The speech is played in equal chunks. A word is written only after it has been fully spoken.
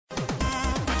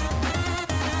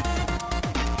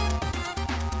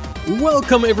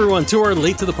Welcome everyone to our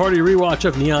late to the party rewatch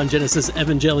of Neon Genesis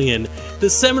Evangelion, the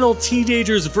seminal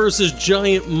teenagers versus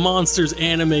giant monsters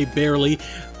anime barely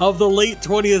of the late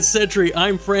 20th century.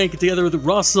 I'm Frank, together with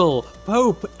Russell,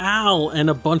 Pope, Al, and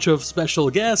a bunch of special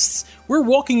guests. We're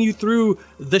walking you through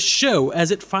the show as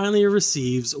it finally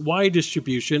receives wide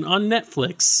distribution on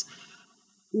Netflix.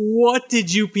 What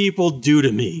did you people do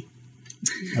to me?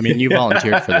 I mean, you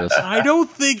volunteered for this.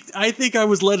 I think I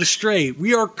was led astray.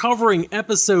 We are covering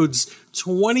episodes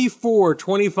 24,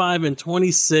 25, and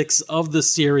 26 of the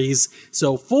series.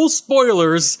 So full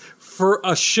spoilers for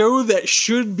a show that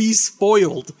should be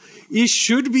spoiled. It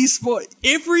should be spoiled.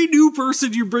 Every new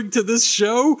person you bring to this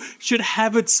show should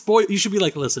have it spoiled. You should be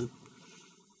like, listen,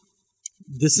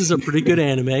 this is a pretty good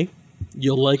anime.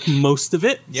 You'll like most of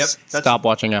it. Yep. Stop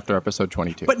watching after episode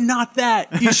 22. But not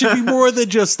that. You should be more than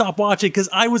just stop watching, because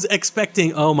I was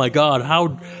expecting, oh my God,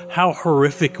 how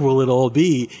horrific will it all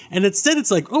be? And instead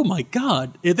it's like, oh my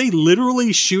God, are they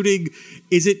literally shooting?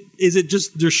 Is it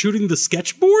just they're shooting the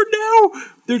sketchboard now?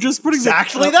 They're just putting a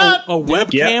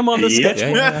webcam on the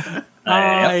sketchboard? Yeah.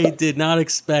 I did not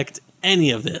expect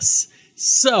any of this.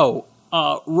 So,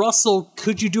 Russell,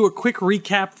 could you do a quick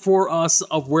recap for us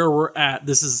of where we're at?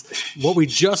 This is what we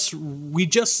just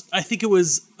I think it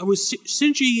was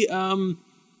Shinji,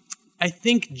 I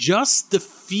think just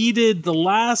defeated the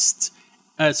last,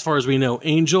 as far as we know,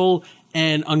 Angel,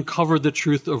 and uncovered the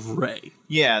truth of Rei.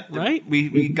 Yeah, right?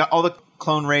 We got all the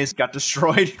clone Reis got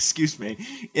destroyed, excuse me,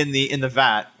 in the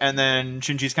vat, and then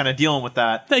Shinji's kind of dealing with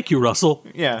that. Thank you, Russell.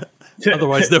 Yeah.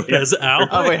 Otherwise known as Al.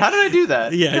 Oh wait, how did I do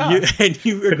that? Yeah, you agreed.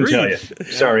 Couldn't tell you.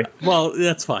 Sorry. Well,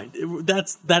 that's fine.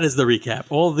 That is the recap.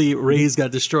 All the Reis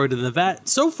got destroyed in the vat.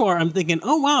 So far, I'm thinking,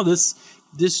 oh wow, this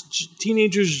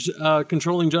teenagers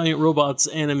controlling giant robots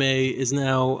anime is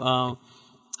now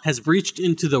has breached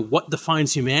into the what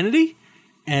defines humanity,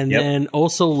 and then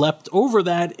also leapt over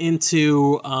that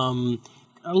into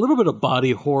a little bit of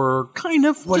body horror, kind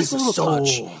of. What is a soul?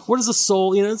 Touch. What is a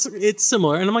soul? You know, it's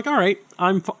similar. And I'm like, all right,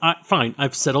 I'm fine.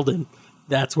 I've settled in.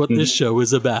 That's what this show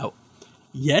is about.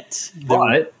 Yet,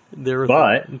 there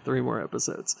are three more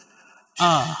episodes.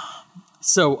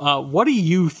 So what do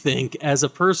you think, as a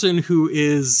person who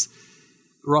is,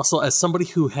 Russell, as somebody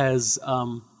who has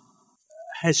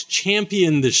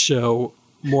championed the show,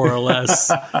 more or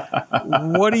less,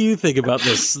 what do you think about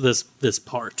this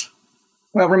part?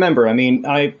 Well, remember, I mean,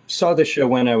 I saw this show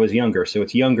when I was younger, so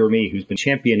it's younger me who's been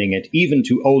championing it, even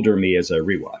to older me as a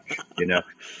rewatch, you know?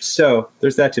 So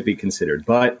there's that to be considered.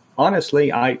 But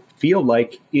honestly, I feel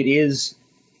like the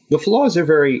flaws are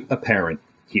very apparent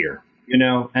here, you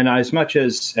know? And as much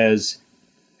as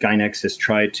Gynex has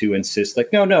tried to insist,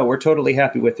 like, no, we're totally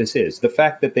happy with this is, the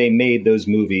fact that they made those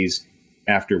movies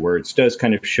afterwards does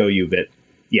kind of show you that,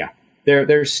 yeah,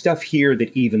 there's stuff here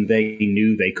that even they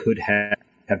knew they could have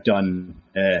done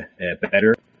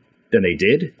better than they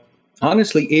did.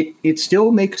 Honestly, it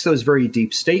still makes those very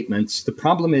deep statements. The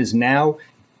problem is now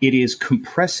it is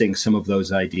compressing some of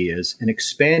those ideas and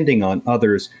expanding on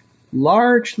others,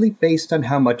 largely based on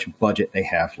how much budget they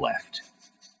have left.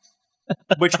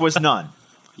 Which was none.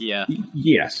 Yeah.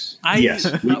 Yes.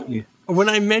 When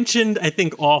I mentioned, I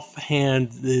think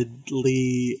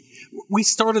offhandedly, we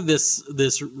started this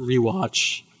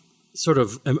rewatch sort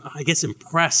of, I guess,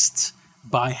 impressed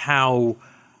by how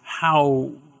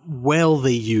well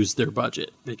they used their budget,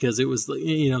 because it was,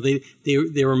 you know, they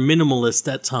were minimalist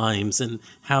at times, and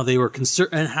how they were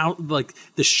concerned, and how like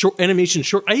the short animation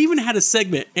short. I even had a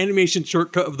segment, animation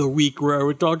shortcut of the week, where I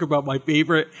would talk about my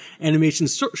favorite animation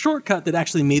shortcut that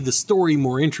actually made the story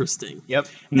more interesting. Yep.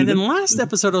 And then last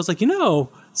episode, I was like, you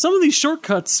know, some of these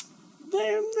shortcuts,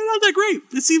 they're not that great.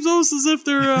 It seems almost as if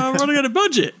they're running out of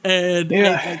budget. And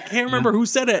I can't remember who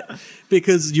said it,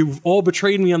 because you've all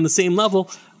betrayed me on the same level.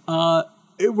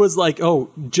 It was like, oh,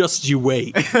 just you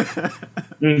wait.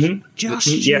 Just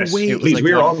you wait. Please,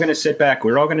 we're all going to sit back.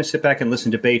 We're all going to sit back and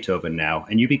listen to Beethoven now.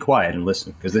 And you be quiet and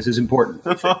listen, because this is important.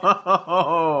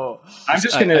 I'm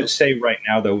just going to say right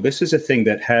now, though, this is a thing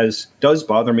that does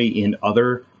bother me in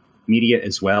other media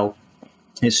as well.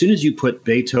 As soon as you put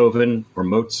Beethoven or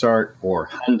Mozart or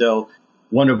Handel,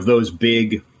 one of those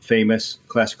big, famous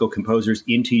classical composers,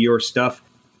 into your stuff,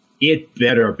 it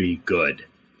better be good.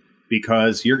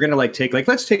 Because you're going to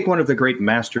let's take one of the great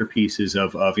masterpieces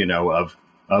of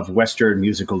Western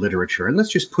musical literature, and let's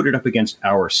just put it up against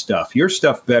our stuff. Your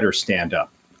stuff better stand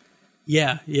up.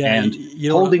 Yeah. And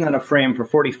holding on a frame for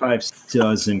 45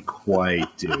 doesn't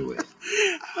quite do it.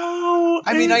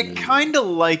 I mean, I kind of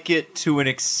like it to an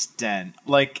extent.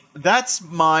 Like, that's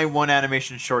my one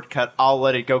animation shortcut. I'll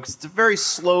let it go, because it's a very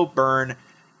slow burn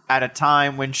at a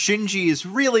time when Shinji is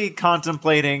really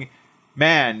contemplating,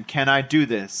 man, can I do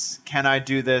this? Can I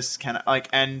do this?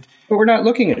 And But we're not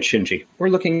looking at Shinji. We're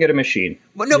looking at a machine.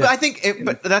 But no, but I think,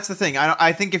 but that's the thing.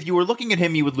 I think if you were looking at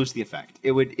him, you would lose the effect.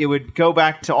 It would go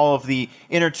back to all of the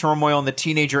inner turmoil and the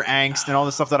teenager angst and all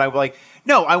the stuff that I like.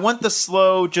 No, I want the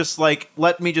slow, just like,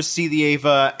 let me just see the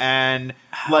Eva and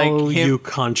like him. You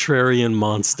contrarian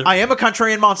monster. I am a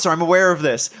contrarian monster. I'm aware of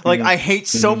this. Like, I hate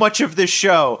so much of this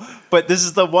show, but this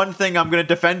is the one thing I'm going to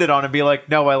defend it on and be like,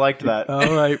 no, I liked that.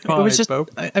 All right, fine, It was just, Bo.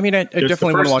 I mean, I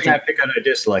definitely want to watch I it. pick on a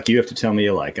dislike. You have to tell me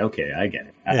you like. Okay, I get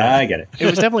it. I get it. It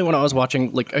was definitely when I was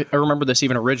watching, like, I remember this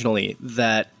even originally,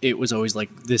 that it was always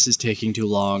like, this is taking too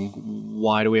long.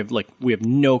 Why do we have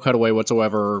no cutaway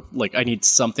whatsoever? Like, I need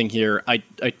something here.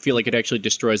 I feel like it actually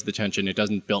destroys the tension. It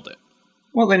doesn't build it.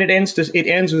 Well, then it ends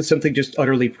with something just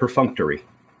utterly perfunctory.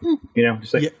 You know,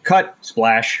 just like cut,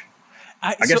 splash.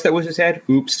 I guess that was his head.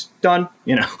 Oops, done.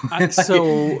 You know.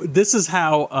 So this is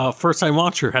how first time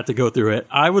watcher had to go through it.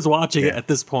 I was watching it at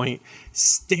this point,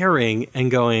 staring and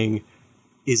going,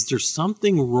 is there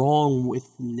something wrong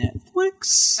with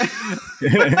Netflix?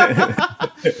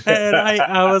 And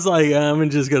I was like, I'm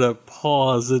just going to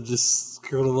pause and just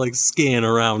kind of like scan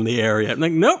around the area. I'm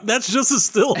like, nope, that's just a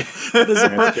still.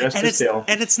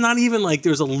 And it's not even like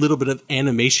there's a little bit of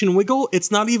animation wiggle.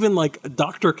 It's not even like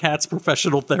Dr. Katz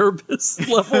professional therapist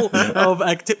level of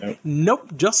activity.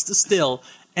 Nope, just a still.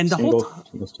 And the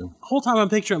whole time I'm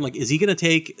picturing, I'm like, is he going to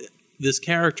take this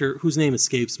character whose name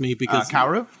escapes me because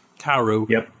Kaoru,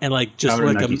 yep, and like just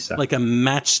Kaoru like a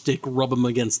matchstick, rub him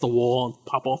against the wall and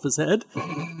pop off his head,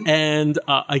 and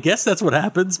I guess that's what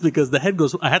happens because the head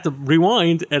goes. I had to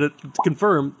rewind and it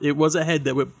confirmed it was a head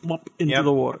that went plop into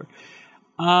the water.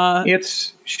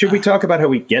 Should we talk about how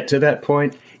we get to that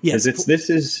point? Yes,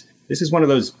 this is one of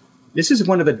those. This is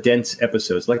one of the dense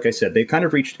episodes. Like I said, they kind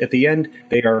of reached at the end.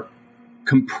 They are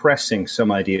compressing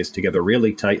some ideas together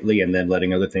really tightly and then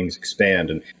letting other things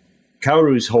expand. And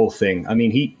Kaoru's whole thing. I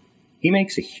mean, he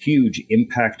makes a huge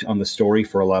impact on the story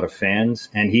for a lot of fans,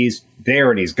 and he's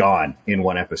there and he's gone in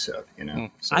one episode, you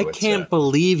know? So I can't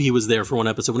believe he was there for one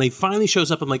episode. When he finally shows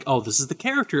up, I'm like, oh, this is the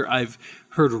character I've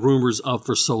heard rumors of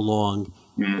for so long.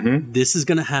 Mm-hmm. This is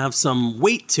going to have some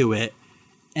weight to it,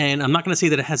 and I'm not going to say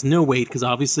that it has no weight, because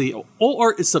obviously all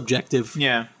art is subjective,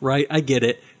 right? I get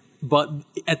it. But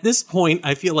at this point,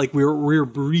 I feel like we're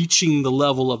reaching the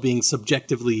level of being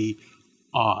subjectively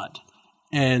odd.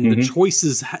 And the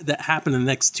choices that happen in the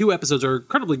next two episodes are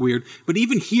incredibly weird. But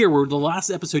even here, where the last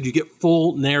episode you get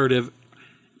full narrative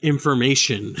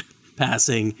information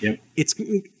passing, it's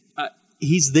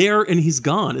he's there and he's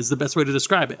gone is the best way to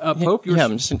describe it. Pope,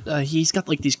 he's got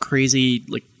like these crazy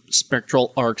like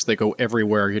spectral arcs that go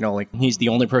everywhere. You know, like he's the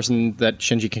only person that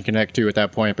Shinji can connect to at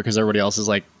that point because everybody else is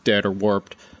like dead or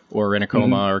warped or in a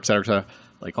coma or et cetera, et cetera.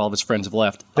 Like all of his friends have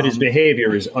left, but his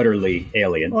behavior is utterly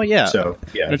alien. Well, yeah. So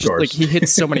yeah, of just, course. Like he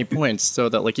hits so many points, so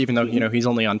that like even though he's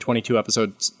only on 22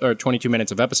 episodes or 22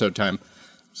 minutes of episode time,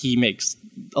 he makes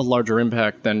a larger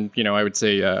impact than I would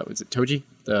say. Was it Toji,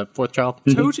 the fourth child?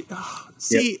 Toji.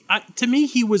 To me,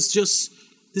 he was just.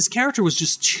 This character was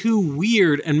just too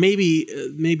weird, and maybe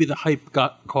the hype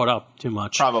got caught up too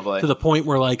much. Probably. To the point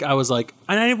where like I was like,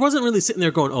 and I wasn't really sitting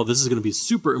there going, "Oh, this is going to be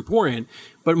super important,"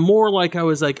 but more like I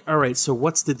was like, "All right, so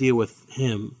what's the deal with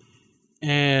him?"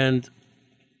 And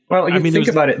well, think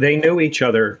about it. They know each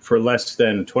other for less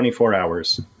than 24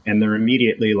 hours, and they're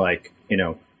immediately like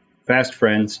fast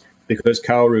friends because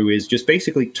Kaoru is just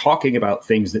basically talking about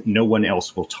things that no one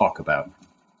else will talk about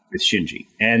with Shinji,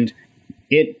 and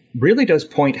it really does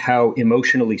point how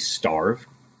emotionally starved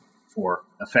for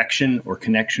affection or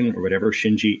connection or whatever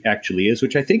Shinji actually is,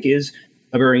 which I think is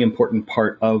a very important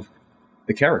part of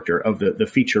the character, of the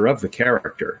feature of the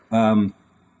character.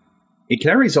 It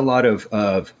carries a lot of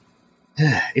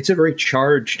it's a very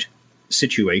charged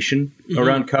situation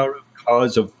around Kaoru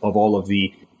because of all of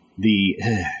the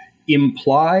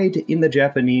implied in the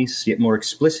Japanese, yet more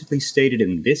explicitly stated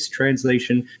in this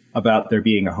translation about there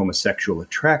being a homosexual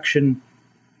attraction.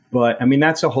 But I mean,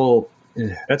 that's a whole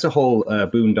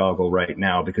boondoggle right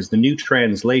now because the new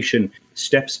translation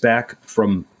steps back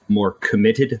from more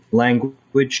committed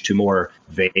language to more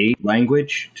vague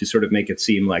language to sort of make it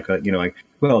seem like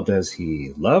well, does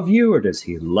he love you or does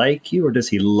he like you or does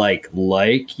he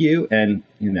like you? And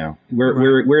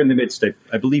we're in the midst.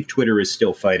 I believe Twitter is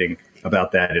still fighting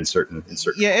about that in certain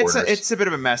quarters. It's a bit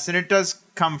of a mess, and it does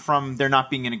come from there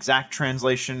not being an exact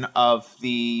translation of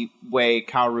the way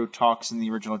Kaoru talks in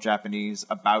the original Japanese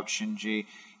about Shinji.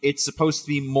 It's supposed to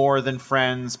be more than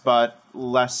friends, but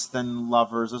less than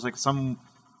lovers. There's like some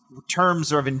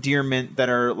terms of endearment that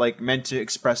are like meant to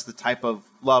express the type of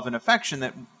love and affection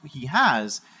that he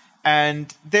has.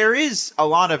 And there is a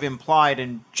lot of implied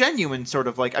and genuine sort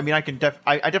of like, I mean, I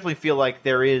definitely feel like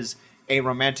there is a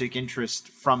romantic interest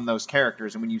from those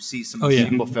characters. And when you see some of the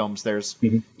sequel films, there's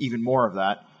even more of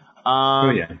that.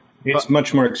 It's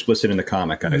much more explicit in the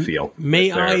comic, I feel.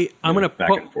 I'm going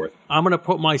to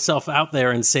put myself out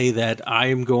there and say that I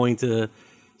am going to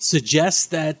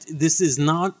suggest that this is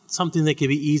not something that can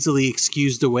be easily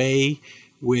excused away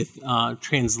with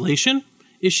translation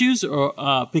issues,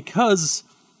 or because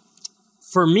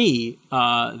for me,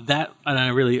 and I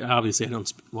really, obviously I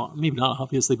don't, well, maybe not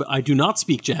obviously, but I do not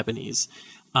speak Japanese.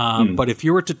 But if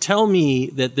you were to tell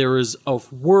me that there is a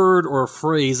word or a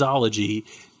phraseology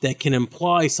that can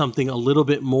imply something a little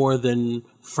bit more than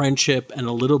friendship and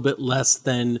a little bit less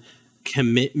than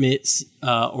commitment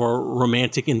or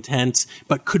romantic intent,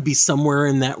 but could be somewhere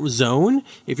in that zone,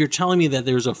 if you're telling me that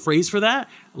there's a phrase for that,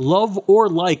 love or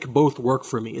like both work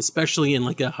for me, especially in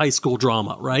like a high school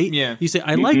drama, right? Yeah. You say,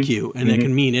 I like you, and it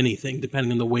can mean anything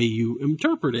depending on the way you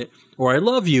interpret it. Or I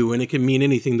love you, and it can mean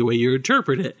anything the way you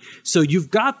interpret it. So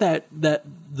you've got that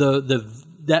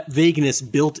vagueness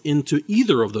built into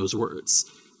either of those words.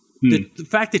 The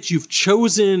fact that you've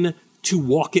chosen to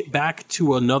walk it back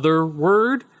to another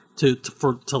word to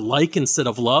like instead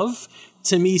of love,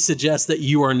 to me suggests that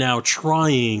you are now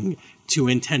trying to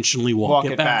intentionally walk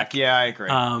it back. Yeah, I agree.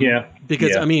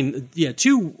 Because I mean,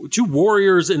 two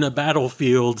warriors in a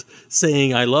battlefield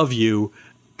saying "I love you"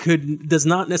 does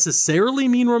not necessarily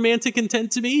mean romantic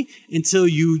intent to me until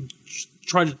you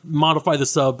try to modify the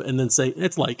sub and then say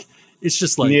it's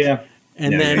just like. Yeah.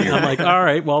 And then I'm like, all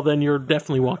right, well, then you're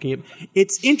definitely walking it.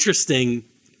 It's interesting,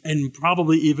 and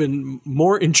probably even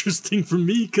more interesting for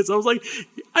me, because I was like,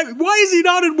 why is he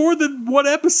not in more than one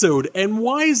episode? And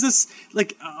why is this,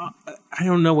 like, I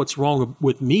don't know what's wrong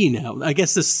with me now. I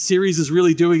guess this series is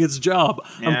really doing its job.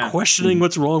 Yeah. I'm questioning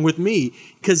what's wrong with me.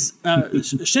 Because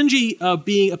Shinji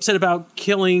being upset about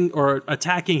killing or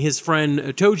attacking his friend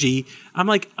Toji, I'm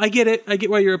like, I get it. I get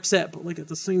why you're upset. But, like, at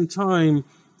the same time,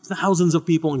 thousands of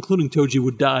people, including Toji,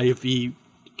 would die if he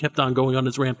kept on going on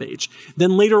his rampage.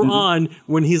 Then later on,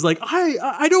 when he's like,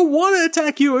 I don't want to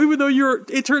attack you, even though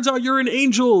it turns out you're an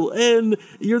angel and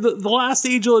you're the last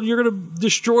angel and you're going to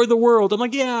destroy the world. I'm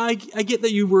like, yeah, I get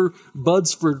that you were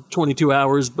buds for 22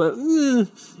 hours, but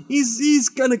he's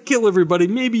going to kill everybody.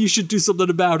 Maybe you should do something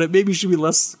about it. Maybe you should be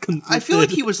less conflicted. I feel like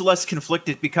he was less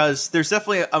conflicted because there's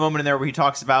definitely a moment in there where he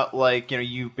talks about, like,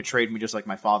 you betrayed me just like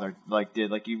my father did.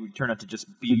 Like, you turned out to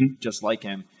just be just like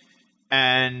him.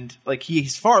 And, like,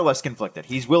 he's far less conflicted.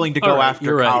 He's willing to go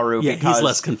after Kaoru because... he's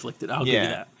less conflicted. I'll give you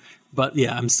that. But,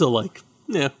 I'm still like,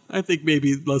 I think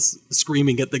maybe less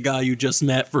screaming at the guy you just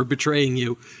met for betraying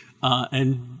you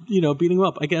and, beating him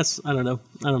up. I guess. I don't know.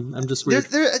 I'm just weird.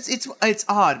 It's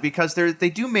odd because they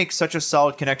do make such a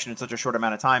solid connection in such a short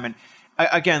amount of time. And,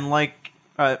 again, like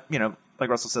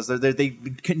Russell says, they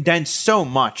condense so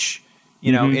much...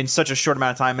 in such a short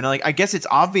amount of time. And I guess it's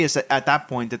obvious at that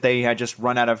point that they had just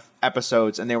run out of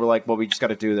episodes and they were like, well, we just got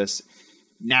to do this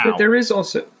now. But there is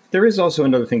also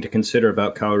another thing to consider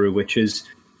about Kaoru, which is,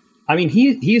 I mean,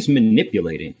 he is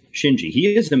manipulating Shinji.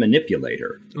 He is the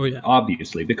manipulator,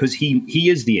 obviously, because he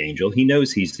is the angel. He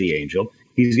knows he's the angel.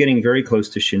 He's getting very close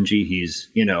to Shinji. He's,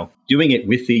 doing it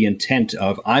with the intent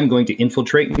of, I'm going to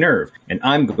infiltrate Nerve, and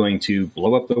I'm going to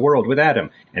blow up the world with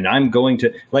Atom, and I'm going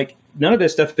to, none of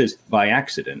this stuff is by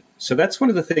accident. So that's one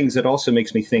of the things that also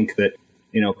makes me think that,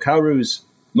 Kaoru's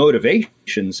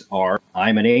motivations are,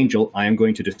 I'm an angel, I am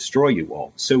going to destroy you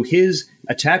all. So his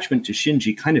attachment to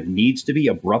Shinji kind of needs to be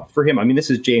abrupt for him. I mean, this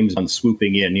is James Gunn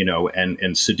swooping in,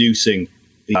 and seducing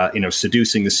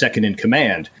the second in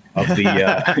command of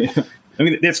the... I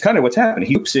mean, that's kind of what's happening.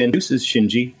 He hoops in, induces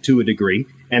Shinji to a degree,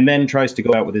 and then tries to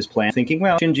go out with his plan, thinking,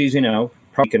 well, Shinji's,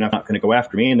 probably not going to go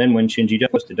after me. And then when Shinji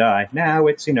does to die, now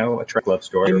it's, a track love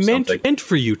story or something. I meant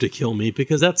for you to kill me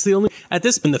because that's the only... At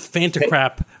this point, the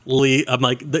Fantacrap, I'm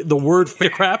like, the word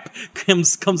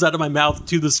Fantacrap comes out of my mouth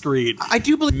to the screen. I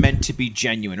do believe meant to be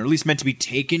genuine, or at least meant to be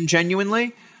taken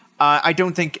genuinely. I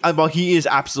don't think... Well, he is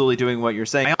absolutely doing what you're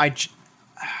saying.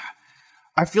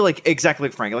 I feel like, exactly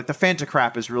like Frank, like the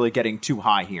Fantacrap is really getting too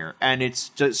high here. And it's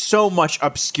just so much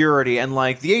obscurity. And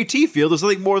like the AT field is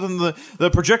like more than the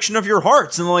projection of your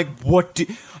hearts. And like,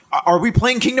 are we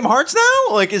playing Kingdom Hearts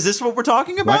now? Like, is this what we're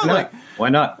talking about? Why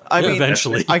not? I mean,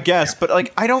 eventually, I guess. But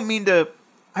like, I don't mean to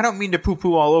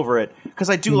poo-poo all over it. Because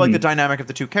I do like the dynamic of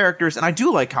the two characters. And I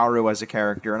do like Kaoru as a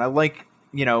character. And I like,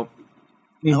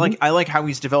 I like how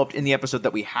he's developed in the episode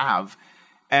that we have.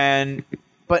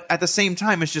 But at the same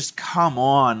time, it's just, come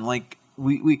on, like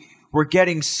we're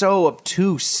getting so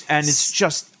obtuse, and it's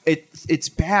just it's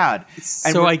bad.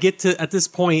 So I get to, at this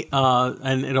point,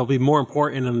 and it'll be more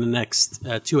important in the next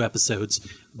 2 episodes,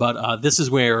 but this is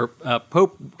where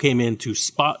Pope came in to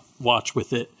spot watch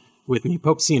with me.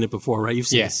 Pope's seen it before, right? You've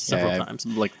seen it several times.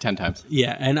 Like 10 times.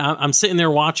 Yeah, and I'm sitting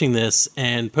there watching this,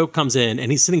 and Pope comes in,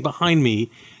 and he's sitting behind me,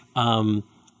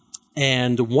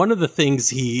 and one of the things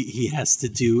he has to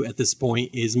do at this point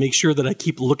is make sure that I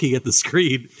keep looking at the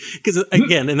screen. Because,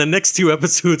 again, in the next 2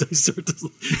 episodes, I start to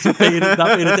not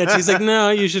paying attention. He's like, no,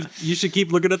 you should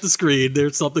keep looking at the screen.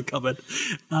 There's something coming.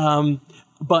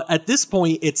 But at this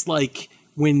point, it's like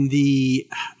when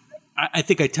I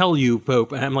think I tell you,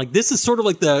 Pope, and I'm like, this is sort of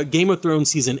like the Game of Thrones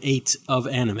season 8 of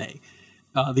anime.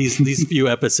 These few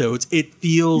episodes, it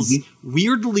feels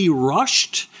weirdly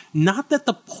rushed. Not that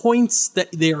the points that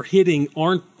they're hitting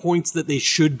aren't points that they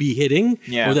should be hitting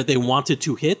or that they wanted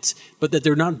to hit, but that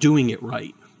they're not doing it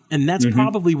right. And that's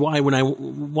probably why when I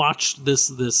watched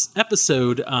this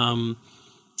episode, I'm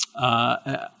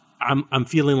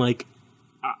feeling like,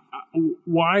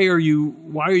 why are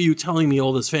you telling me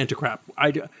all this fanta crap?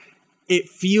 It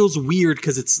feels weird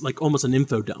because it's like almost an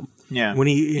info dump. Yeah. When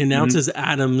he announces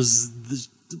Adam's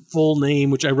full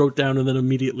name, which I wrote down and then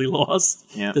immediately lost.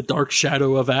 Yeah. The dark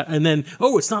shadow of Adam. And then,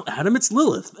 it's not Adam, it's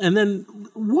Lilith. And then,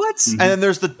 what? And then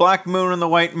there's the black moon and the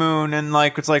white moon. And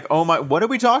like, it's like, oh my, what are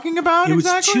we talking about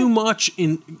exactly? It was too much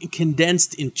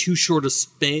condensed in too short a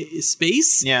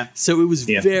space. Yeah. So it was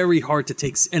very hard to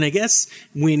take. And I guess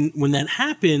when that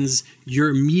happens, your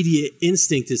immediate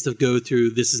instinct is to go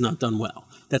through, this is not done well.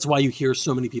 That's why you hear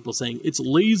so many people saying it's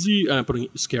lazy. I'm putting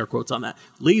scare quotes on that.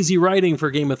 Lazy writing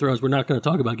for Game of Thrones. We're not going to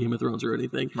talk about Game of Thrones or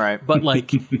anything, right? But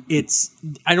like, I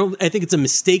think it's a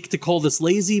mistake to call this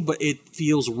lazy, but it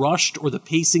feels rushed, or the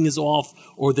pacing is off,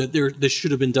 or that this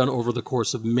should have been done over the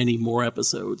course of many more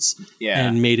episodes,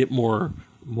 and made it more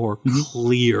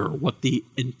clear what the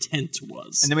intent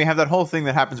was. And then we have that whole thing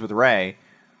that happens with Rey,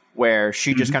 where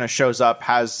she just kind of shows up,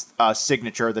 has a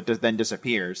signature that then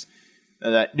disappears.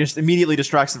 That just immediately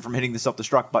distracts them from hitting the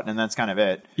self-destruct button, and that's kind of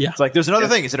it. Yeah. It's like, there's another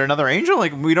thing. Is it another angel?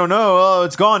 Like, we don't know. Oh,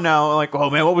 it's gone now. Like,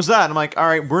 oh, man, what was that? I'm like, all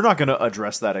right, we're not going to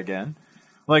address that again.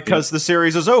 Like, because the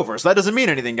series is over. So that doesn't mean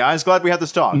anything, guys. Glad we had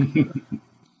this talk.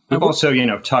 We've also,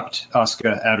 tucked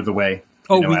Asuka out of the way.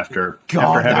 After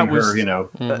having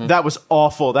her, that was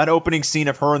awful. That opening scene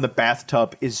of her in the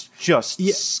bathtub is just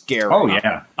scary. Oh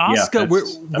yeah, Asuka.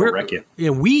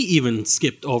 We're we even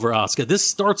skipped over Asuka. This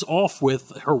starts off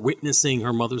with her witnessing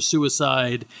her mother's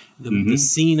suicide. The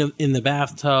scene in the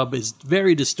bathtub is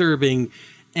very disturbing,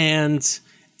 and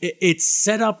it's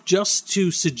set up just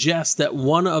to suggest that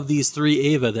one of these 3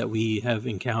 Eva that we have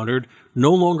encountered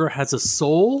no longer has a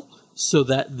soul, so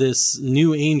that this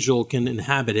new angel can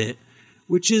inhabit it.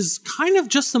 Which is kind of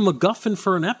just a MacGuffin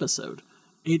for an episode.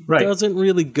 It doesn't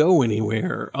really go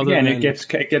anywhere. It gets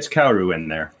Kaoru in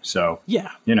there. So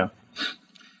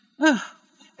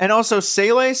And also,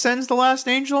 Sele sends the last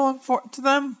angel to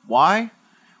them. Why?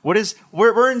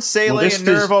 Weren't Sele and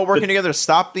Nerve all working together to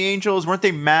stop the angels? Weren't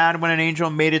they mad when an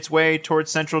angel made its way towards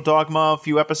Central Dogma a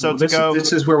few episodes ago?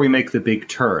 This is where we make the big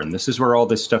turn. This is where all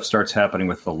this stuff starts happening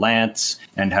with the Lance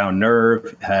and how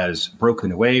Nerve has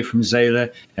broken away from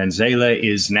Zayla, and Zayla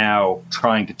is now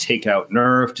trying to take out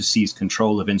Nerve to seize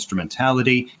control of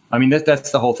instrumentality. I mean,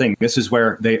 that's the whole thing. This is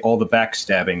where all the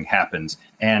backstabbing happens.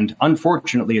 And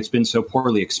unfortunately, it's been so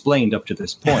poorly explained up to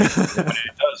this point. When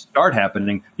it does start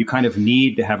happening, you kind of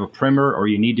need to have a primer, or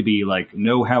you need to be like,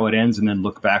 know how it ends and then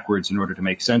look backwards in order to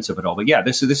make sense of it all. But yeah,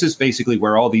 this is basically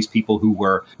where all these people who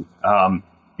were,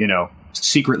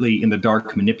 secretly in the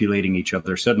dark manipulating each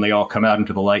other suddenly all come out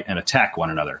into the light and attack one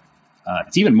another.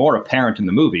 It's even more apparent in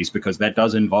the movies because that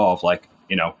does involve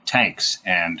tanks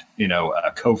and,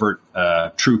 covert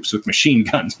troops with machine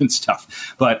guns and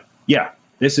stuff. But yeah,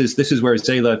 this is where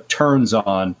Zayla turns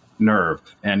on Nerve,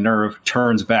 and Nerve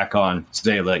turns back on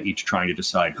Zayla, each trying to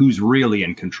decide who's really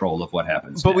in control of what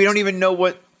happens. But we don't even know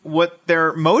what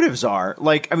their motives are.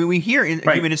 Like, I mean, we hear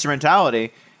human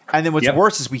instrumentality, and then what's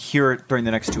worse is we hear it during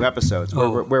the next 2 episodes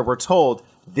where we're told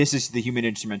this is the human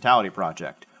instrumentality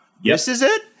project. Yep. This is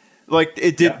it? Like,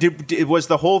 it was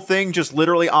the whole thing just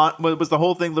literally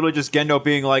just Gendo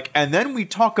being like, and then we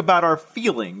talk about our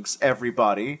feelings,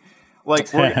 everybody.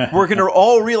 Like, we're going to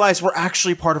all realize we're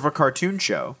actually part of a cartoon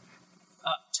show.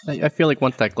 I feel like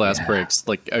once that glass breaks,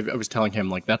 like I was telling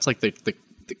him, like that's like the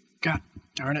god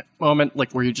darn it moment,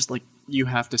 like where you just like you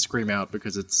have to scream out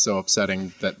because it's so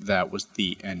upsetting that was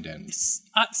the end.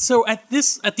 So at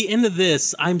the end of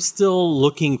this, I'm still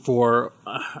looking for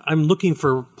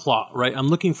plot, right? I'm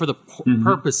looking for the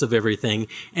purpose of everything,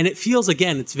 and it feels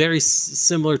again, it's very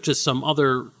similar to some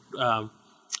other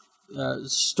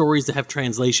stories that have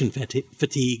translation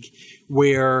fatigue,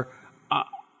 where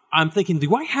I'm thinking,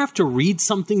 do I have to read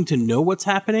something to know what's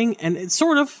happening? And it's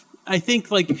sort of. I think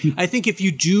if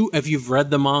you've read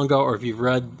the manga or if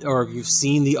you've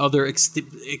seen the other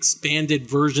expanded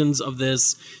versions of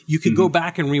this, you could go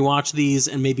back and rewatch these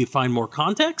and maybe find more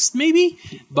context, maybe.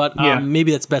 But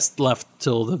maybe that's best left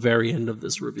till the very end of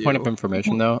this review. Point of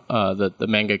information, though, the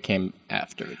manga came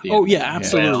after. Absolutely. Yeah.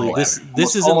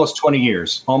 This is almost 20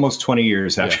 years. Almost 20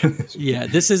 years after this. Yeah,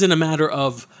 this isn't a matter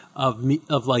of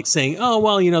like saying, oh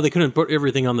well, they couldn't put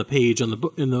everything on the page in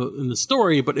the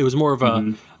story, but it was more of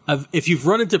if you've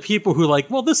run into people who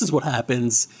well, this is what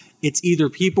happens. It's either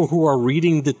people who are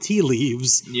reading the tea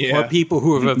leaves or people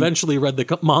who have eventually read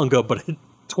the manga, but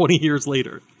 20 years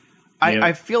later.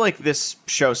 I feel like this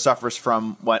show suffers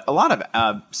from what a lot of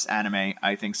anime,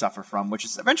 I think, suffer from, which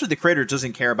is eventually the creator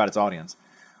doesn't care about its audience.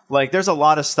 There's a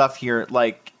lot of stuff here,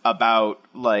 about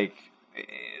the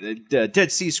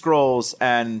Dead Sea Scrolls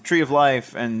and Tree of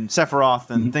Life and Sephiroth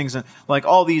and things, and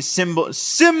all these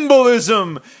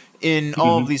symbolism in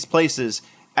all of these places.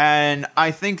 And I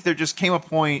think there just came a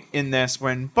point in this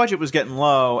when budget was getting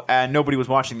low and nobody was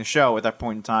watching the show at that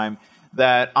point in time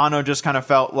that Anno just kind of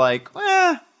felt I'm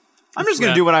just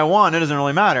going to do what I want. It doesn't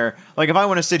really matter. If I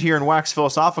want to sit here and wax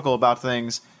philosophical about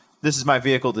things, this is my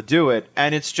vehicle to do it.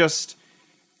 And it's just...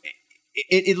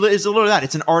 It is a little of that.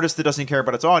 It's an artist that doesn't care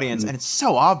about its audience, and it's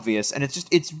so obvious, and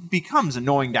it becomes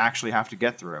annoying to actually have to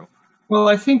get through. Well,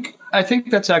 I think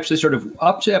that's actually sort of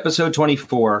up to episode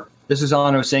 24. This is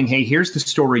Anno saying, hey, here's the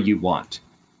story you want.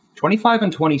 25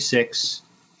 and 26,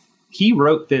 he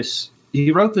wrote this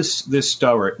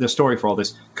story, the story for all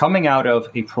this, coming out of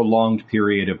a prolonged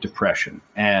period of depression.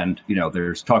 And,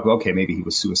 there's talk of, okay, maybe he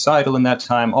was suicidal in that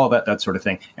time, all that sort of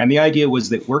thing. And the idea was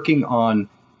that working on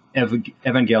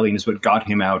Evangelion is what got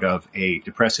him out of a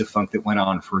depressive funk that went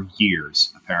on for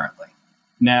years, apparently.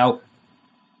 Now,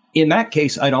 in that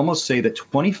case, I'd almost say that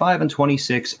 25 and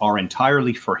 26 are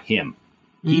entirely for him.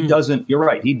 He doesn't, you're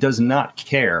right, he does not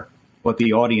care what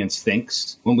the audience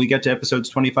thinks. When we get to episodes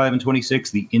 25 and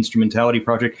 26, the Instrumentality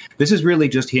Project, this is really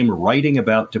just him writing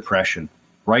about depression,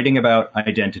 writing about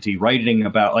identity, writing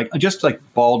about just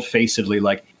bald-facedly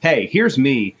hey, here's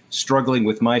me struggling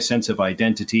with my sense of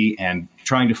identity and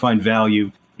trying to find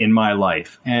value in my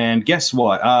life. And guess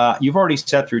what? You've already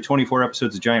sat through 24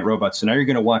 episodes of Giant Robots, so now you're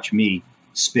going to watch me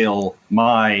spill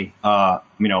my,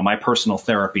 my personal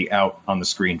therapy out on the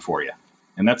screen for you.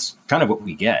 And that's kind of what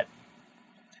we get.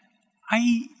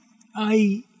 I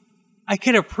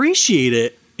can appreciate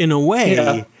it in a way.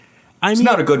 Yeah. It's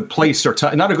not a good place or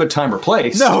time, not a good time or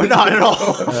place. No, not at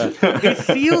all. It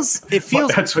feels.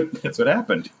 That's what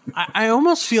happened. I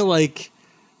almost feel like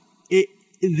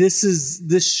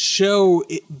this show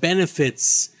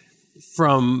benefits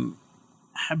from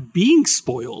being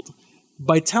spoiled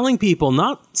by telling people,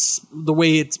 not the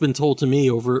way it's been told to me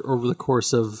over the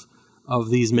course of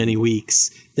these many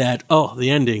weeks, that the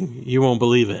ending, you won't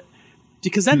believe it,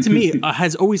 because that to me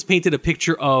has always painted a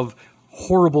picture of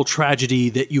horrible tragedy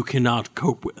that you cannot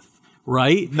cope with,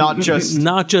 right? Not just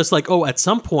at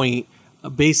some point,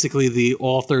 basically the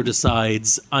author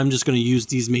decides, I'm just going to use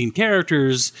these main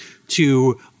characters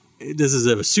to, this is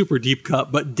a super deep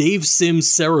cut, but Dave Sims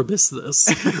Cerebus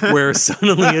this, where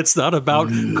suddenly it's not about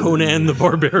Conan the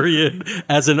Barbarian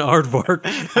as an aardvark.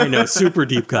 I know, super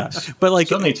deep cut. But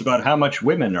suddenly it's about how much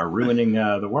women are ruining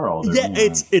the world. Yeah,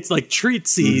 it's like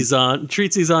treatises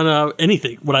on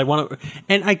anything. What I want to,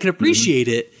 and I can appreciate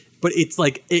it, but it's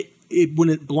it when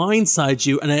it blindsides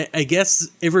you, and I guess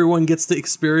everyone gets to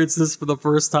experience this for the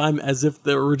first time as if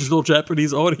the original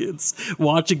Japanese audience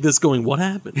watching this going, what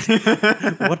happened?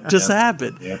 What just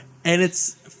happened? Yep. And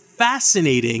it's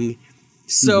fascinating.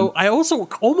 So I also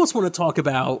almost want to talk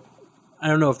about, I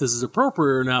don't know if this is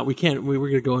appropriate or not. We're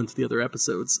going to go into the other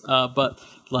episodes. But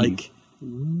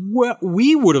what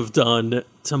we would have done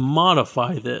to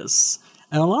modify this.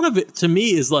 And a lot of it, to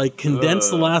me, is condense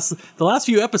the last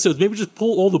few episodes. Maybe just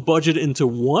pull all the budget into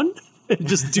one and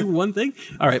just do one thing.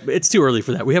 All right, but it's too early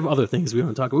for that. We have other things we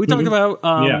want to talk about. We talked about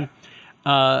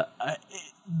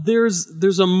there's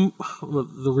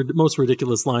the most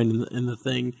ridiculous line in the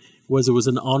thing was, it was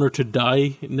an honor to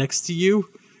die next to you.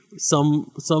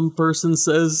 Some person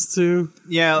says to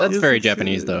that's very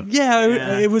Japanese though.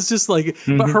 Yeah, it was just but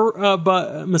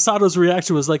Masato's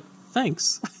reaction was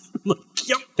thanks.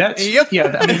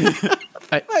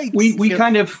 We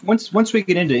kind of once we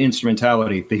get into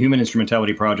instrumentality, the human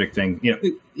instrumentality project thing,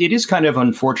 it is kind of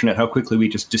unfortunate how quickly we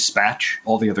just dispatch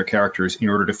all the other characters in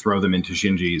order to throw them into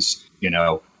Shinji's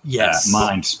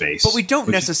mind space. But we don't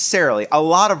necessarily. A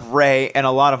lot of Rey and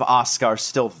a lot of Asuka are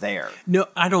still there. No,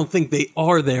 I don't think they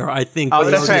are there. I think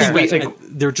that's fair.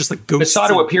 they're just like ghosts.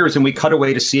 Masato appears and we cut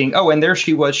away to seeing, and there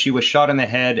she was. She was shot in the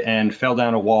head and fell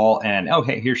down a wall, and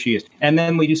hey, here she is. And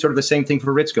then we do sort of the same thing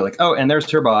for Ritsuko, like, and there's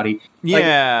her body.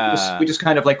 Yeah. We just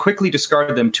kind of like quickly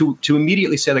discard them to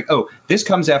immediately say like, this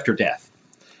comes after death.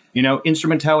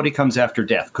 Instrumentality comes after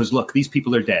death, because look, these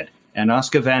people are dead. And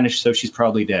Asuka vanished, so she's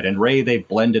probably dead. And Rey, they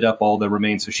blended up all the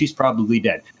remains, so she's probably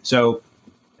dead. So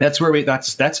that's where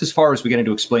that's as far as we get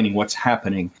into explaining what's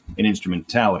happening in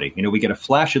Instrumentality. We get a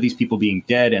flash of these people being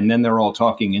dead, and then they're all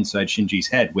talking inside Shinji's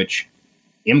head, which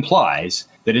implies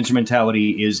that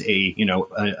Instrumentality is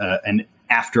an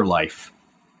afterlife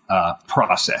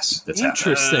process that's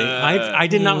interesting. happening. I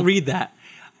did not read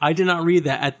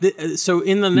that. So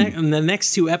in the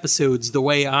next two episodes, the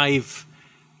way I've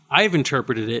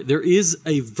interpreted it, there is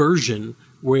a version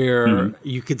where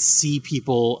you could see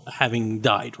people having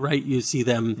died, right? You see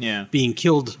them being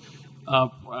killed.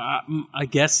 I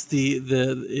guess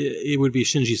it would be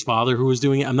Shinji's father who was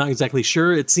doing it. I'm not exactly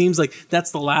sure. It seems like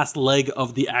that's the last leg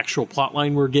of the actual plot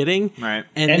line we're getting. Right.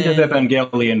 And End of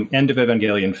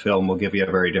Evangelion film will give you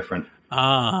a very different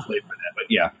flavor for that. But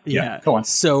yeah. Go on.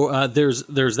 So there's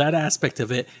that aspect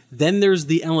of it. Then there's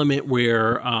the element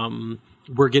where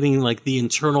we're getting like the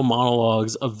internal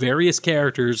monologues of various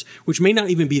characters, which may not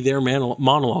even be their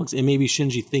monologues. It may be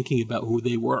Shinji thinking about who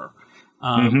they were.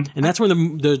 And that's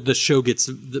when the show gets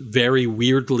very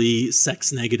weirdly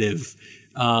sex negative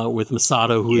with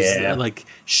Masato, who's like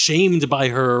shamed by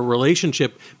her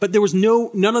relationship. But there was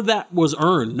none of that was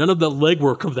earned. None of the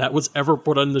legwork of that was ever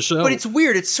put on the show. But it's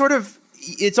weird.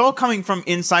 It's all coming from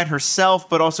inside herself,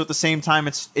 but also at the same time,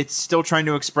 it's still trying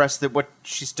to express that what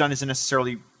she's done isn't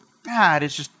necessarily bad.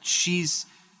 It's just she's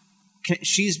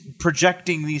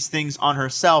projecting these things on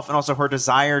herself, and also her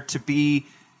desire to be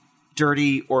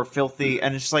dirty or filthy,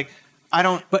 and it's just like I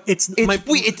don't. But there's no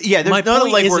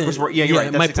legwork was. Yeah, you're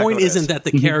right. My point isn't that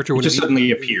the character would just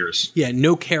suddenly appears. Yeah,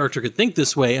 no character could think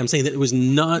this way. I'm saying that it was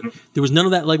not. There was none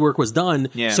of that legwork was done.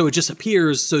 Yeah. So it just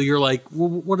appears. So you're like, well,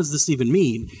 what does this even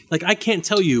mean? Like, I can't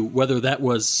tell you whether that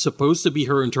was supposed to be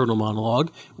her internal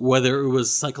monologue, whether it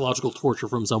was psychological torture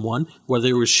from someone, whether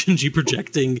it was Shinji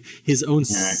projecting his own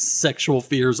sexual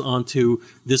fears onto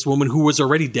this woman who was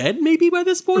already dead. Maybe by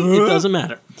this point, it doesn't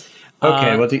matter.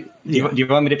 Okay, well, do you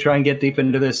want me to try and get deep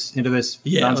into this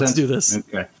Yeah, nonsense? Let's do this.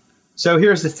 Okay. So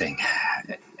here's the thing.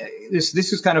 This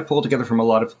is kind of pulled together from a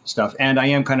lot of stuff, and I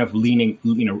am kind of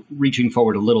reaching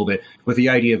forward a little bit with the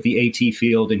idea of the AT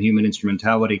field and human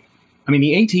instrumentality. I mean,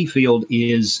 the AT field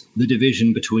is the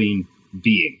division between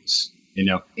beings.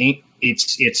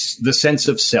 It's the sense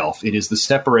of self. It is the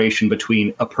separation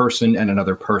between a person and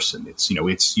another person. It's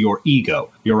your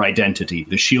ego, your identity,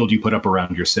 the shield you put up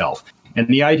around yourself. And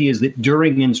the idea is that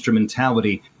during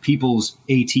instrumentality, people's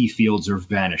AT fields are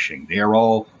vanishing. They are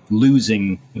all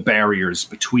losing barriers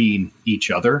between each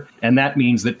other. And that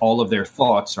means that all of their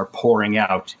thoughts are pouring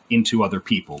out into other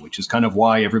people, which is kind of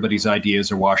why everybody's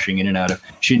ideas are washing in and out of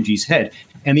Shinji's head.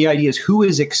 And the idea is, who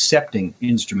is accepting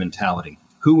instrumentality?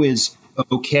 Who is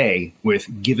okay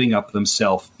with giving up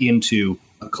themselves into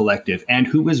a collective? And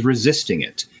who is resisting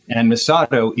it? And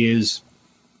Masato is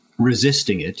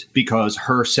resisting it because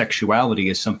her sexuality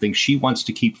is something she wants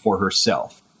to keep for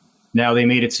herself. Now, they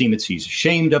made it seem that she's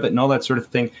ashamed of it and all that sort of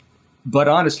thing. But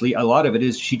honestly, a lot of it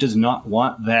is she does not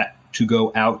want that to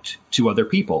go out to other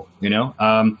people,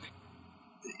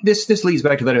 This leads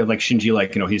back to that, like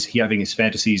Shinji, he's having his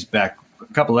fantasies back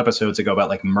a couple episodes ago about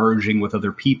like merging with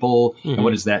other people. And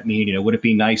what does that mean? Would it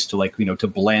be nice to to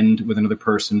blend with another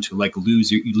person, to like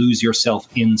lose yourself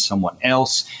in someone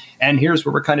else? And here's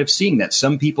where we're kind of seeing that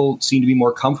some people seem to be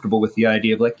more comfortable with the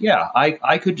idea of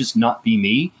I could just not be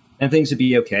me and things would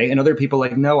be okay. And other people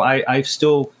no, I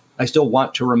still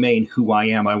want to remain who I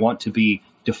am. I want to be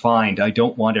defined. I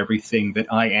don't want everything that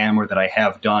I am or that I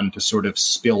have done to sort of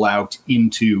spill out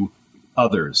into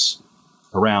others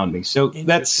around me. So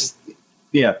that's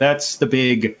the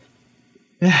big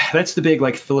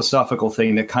like philosophical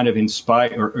thing that kind of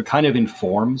or kind of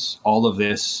informs all of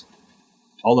this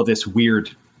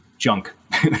weird junk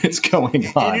that's going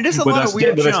on. And it is a lot of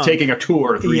weird junk. That's taking a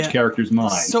tour through each character's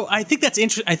mind. So I think that's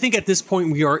interesting. I think at this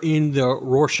point we are in the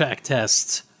Rorschach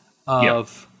test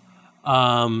of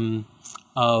how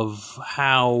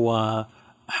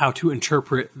to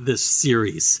interpret this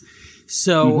series.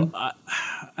 So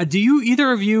do you,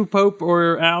 either of you, Pope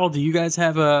or Al, do you guys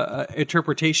have a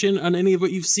interpretation on any of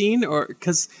what you've seen? Or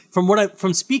because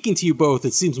from speaking to you both,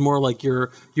 it seems more like you're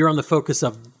on the focus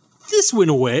of this went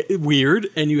away weird,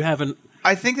 and you haven't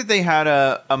I think that they had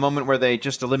a moment where they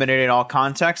just eliminated all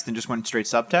context and just went straight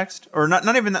subtext, or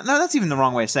not even that. No, that's even the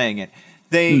wrong way of saying it.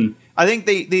 I think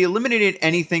they eliminated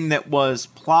anything that was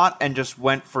plot and just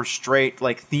went for straight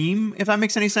like theme, if that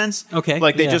makes any sense. Okay,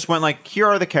 like they just went like, here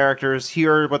are the characters,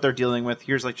 here are what they're dealing with.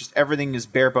 Here's like just everything as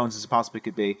bare bones as it possibly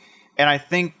could be. And I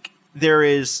think there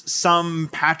is some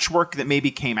patchwork that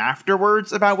maybe came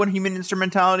afterwards about what Human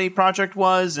Instrumentality Project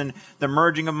was and the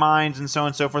merging of minds and so on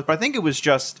and so forth. But I think it was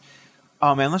just,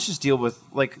 oh man, let's just deal with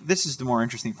like, this is the more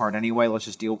interesting part anyway. Let's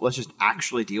just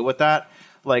actually deal with that,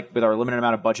 like with our limited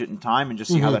amount of budget and time, and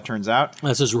just see how that turns out.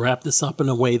 Let's just wrap this up in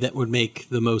a way that would make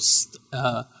the most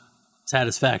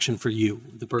satisfaction for you,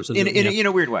 the person. In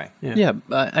a weird way. Yeah,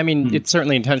 I mean, it's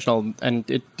certainly intentional, and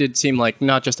it did seem like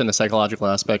not just in the psychological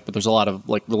aspect, but there's a lot of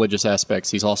like religious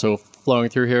aspects he's also flowing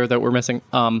through here that we're missing.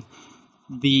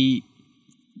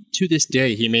 To this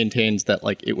day, he maintains that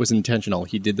like it was intentional.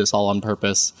 He did this all on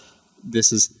purpose.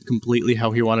 This is completely how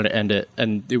he wanted to end it,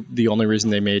 and the only reason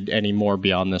they made any more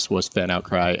beyond this was fan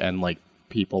outcry and like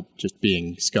people just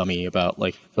being scummy about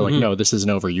like they're like, no, this isn't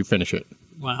over. You finish it.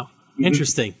 Wow,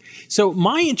 interesting. So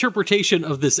my interpretation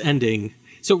of this ending.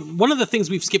 So one of the things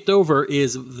we've skipped over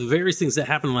is the various things that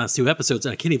happened in the last two episodes,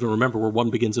 and I can't even remember where one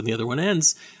begins and the other one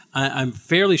ends. I'm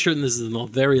fairly certain this is in the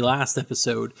very last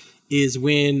episode. Is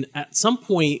when at some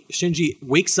point Shinji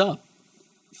wakes up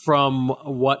from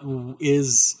what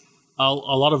is a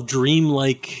lot of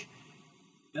dreamlike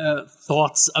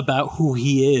thoughts about who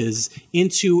he is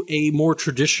into a more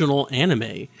traditional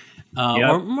anime.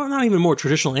 Or not even more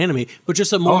traditional anime, but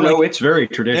just a more. Oh no, it's very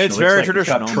traditional. It's very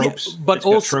traditional. It's got tropes, but it's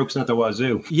also got tropes at the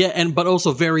wazoo. Yeah, but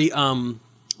also very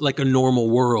like a normal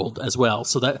world as well.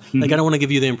 So that like I don't want to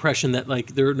give you the impression that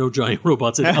like there are no giant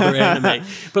robots in other anime,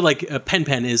 but like Pen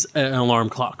Pen is an alarm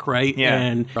clock, right? Yeah.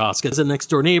 And Asuka's a next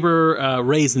door neighbor.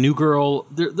 Ray's the new girl.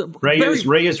 Ray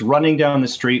is running down the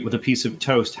street with a piece of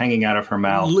toast hanging out of her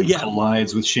mouth and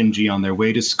collides with Shinji on their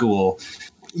way to school.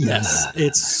 Yes,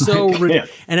 it's so ridiculous.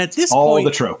 And at this all point,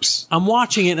 the tropes. I'm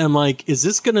watching it and I'm like, is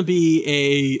this going to be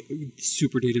a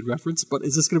super dated reference? But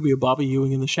is this going to be a Bobby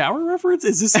Ewing in the shower reference?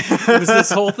 Is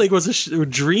this whole thing was a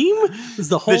dream? Is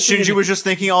the whole that Shinji was just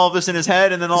thinking all of this in his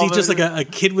head, and then all is he just like a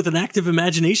kid with an active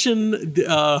imagination?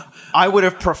 I would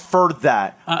have preferred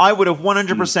that. I would have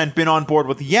 100% been on board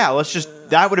with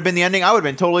that would have been the ending. I would have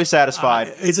been totally satisfied.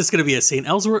 Is this going to be a St.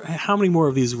 Elsewhere? How many more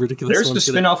of these ridiculous? There's the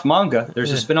spin-off manga.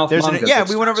 There's a spin-off manga.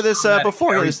 We went over this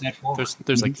before.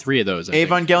 There's like three of those.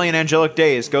 Evangelion Angelic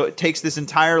Days takes this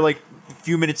entire like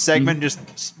few minute segment,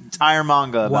 just entire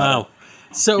manga. Wow.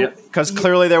 So, because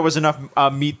clearly there was enough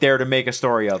meat there to make a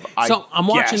story of. I'm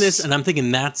watching this and I'm thinking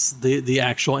that's the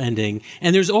actual ending.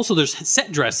 And there's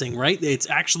set dressing, right? It's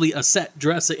actually a set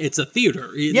dress. It's a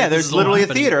theater. Yeah, there's literally a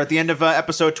theater at the end of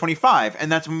episode 25,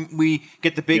 and that's when we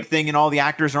get the big thing, and all the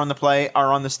actors are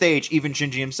on the stage, even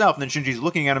Shinji himself. And then Shinji's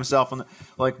looking at himself and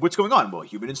like, what's going on? Well,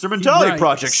 Human Instrumentality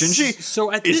Project, Shinji.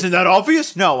 So isn't that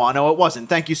obvious? No, it wasn't.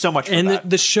 Thank you so much for that.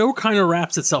 And the show kind of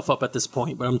wraps itself up at this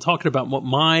point, but I'm talking about what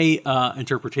my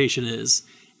interpretation is.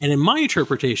 And in my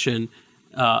interpretation,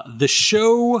 the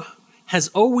show has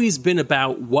always been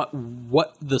about what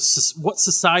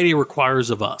society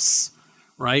requires of us,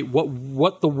 right?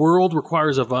 What the world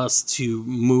requires of us to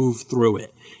move through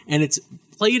it. And it's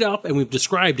played up, and we've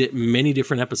described it in many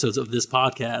different episodes of this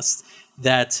podcast,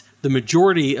 that the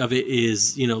majority of it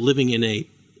is, living in a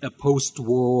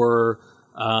post-war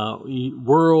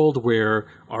world where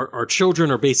our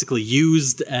children are basically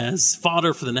used as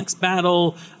fodder for the next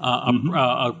battle,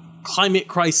 a climate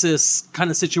crisis kind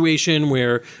of situation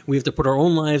where we have to put our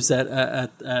own lives at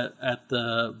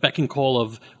the beck and call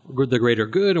of the greater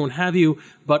good and what have you.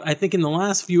 But I think in the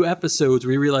last few episodes,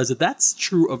 we realize that that's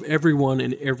true of everyone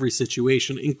in every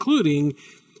situation, including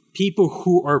people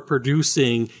who are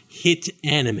producing hit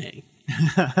anime.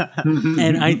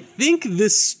 And I think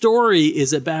this story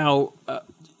is about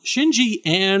Shinji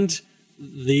and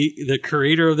the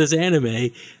creator of this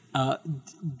anime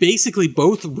basically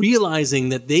both realizing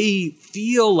that they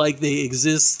feel like they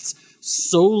exist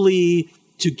solely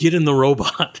to get in the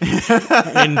robot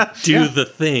and do the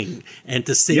thing and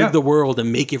to save the world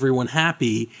and make everyone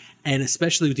happy. And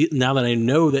especially now that I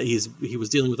know that he was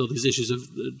dealing with all these issues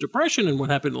of depression and what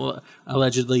happened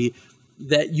allegedly,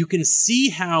 that you can see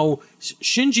how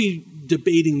Shinji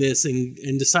debating this and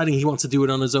deciding he wants to do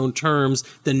it on his own terms,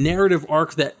 the narrative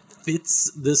arc that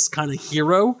fits this kind of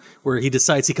hero, where he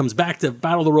decides he comes back to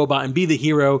battle the robot and be the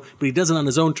hero, but he does it on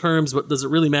his own terms, but does it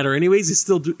really matter anyways? He's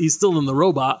still in the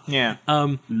robot. Yeah.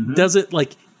 Does it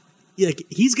like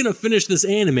he's going to finish this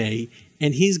anime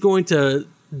and he's going to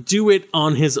do it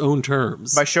on his own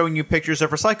terms. By showing you pictures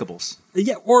of recyclables.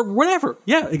 Yeah, or whatever.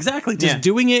 Yeah, exactly. Just Yeah.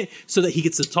 doing it so that he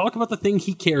gets to talk about the thing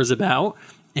he cares about.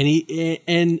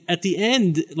 And at the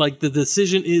end, like, the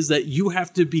decision is that you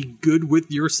have to be good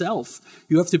with yourself.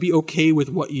 You have to be okay with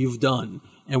what you've done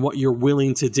and what you're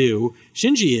willing to do.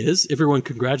 Shinji is. Everyone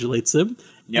congratulates him.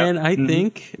 Yep. And I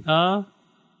think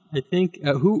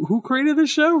who created this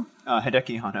show?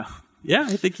 Hideki Hano. Yeah,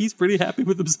 I think he's pretty happy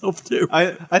with himself too.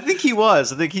 I think he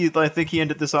was. I think he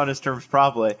ended this on his terms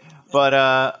probably.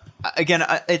 But again,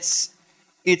 it's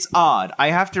odd. I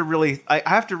have to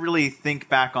really think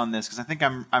back on this because I think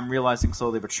I'm realizing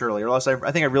slowly but surely. Or else I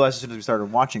think I realized as soon as we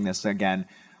started watching this again.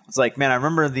 It's like, man, I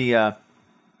remember the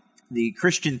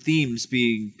Christian themes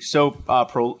being so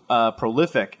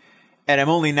prolific, and I'm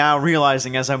only now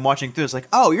realizing as I'm watching through, it's like,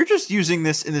 oh, you're just using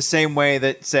this in the same way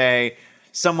that, say,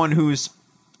 someone who's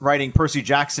writing Percy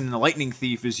Jackson and the Lightning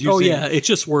Thief is using. Oh yeah, it's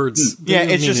just words. Yeah,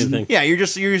 Doesn't it's mean just anything. yeah. You're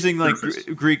using like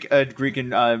Greek and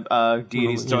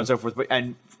deities and so on and so forth,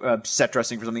 and set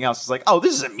dressing for something else. It's like, oh,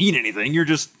 this doesn't mean anything. You're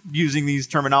just using these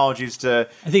terminologies to.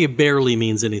 I think it barely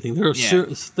means anything. There are Yeah.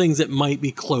 certain things that might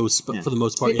be close, but for the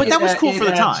most part, But yeah. that was cool for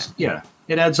the adds- time. Yeah,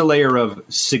 it adds a layer of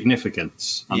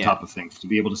significance on Yeah. top of things to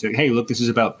be able to say, "Hey, look, this is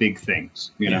about big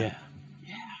things." You know, Yeah.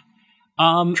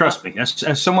 trust me.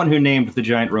 As someone who named the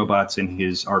giant robots in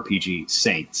his RPG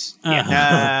Saints,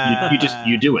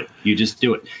 you do it. You just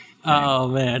do it. Oh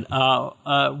man,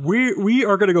 we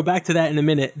are going to go back to that in a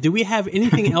minute. Do we have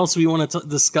anything else we want to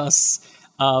discuss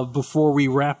before we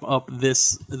wrap up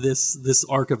this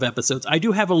arc of episodes? I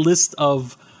do have a list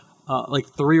of like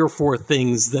 3 or 4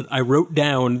 things that I wrote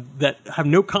down that have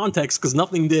no context because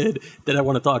nothing did that I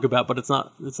want to talk about, but it's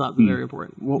not very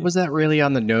important. What was that really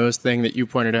on the nose thing that you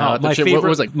pointed out? My What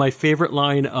was like? my favorite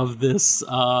line of this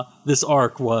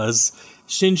arc was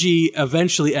Shinji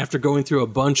eventually, after going through a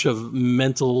bunch of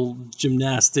mental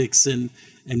gymnastics and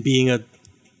being a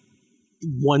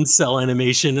one cell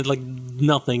animation and like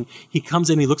nothing, he comes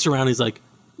in, he looks around, he's like,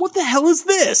 "What the hell is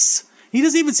this?" He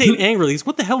doesn't even say it angrily. He's,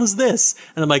 "What the hell is this?"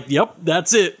 And I'm like, "Yep,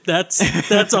 that's it. That's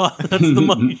all. That's the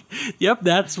money." Yep,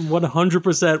 that's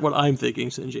 100% what I'm thinking,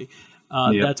 Shinji.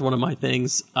 Yep. That's one of my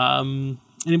things.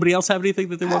 Anybody else have anything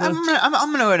that they want to? I'm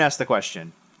going to go and ask the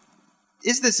question: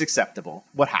 is this acceptable?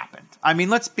 What happened? I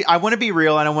mean, I want to be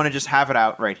real, and I want to just have it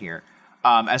out right here.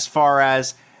 As far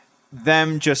as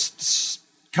them just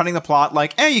cutting the plot,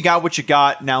 like, you got what you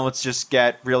got. Now let's just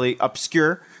get really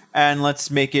obscure. And let's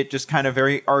make it just kind of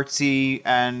very artsy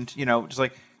and, just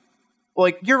like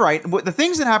you're right. The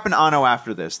things that happened to Anno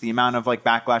after this, the amount of like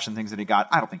backlash and things that he got,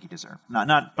 I don't think he deserved.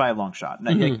 Not by a long shot.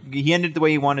 He ended the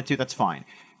way he wanted to. That's fine.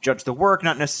 Judge the work,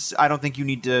 not necessarily. I don't think you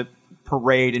need to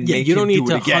parade and make you don't him need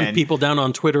do to it again. hunt people down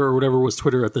on Twitter or whatever was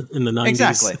Twitter in the 90s.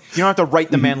 Exactly. You don't have to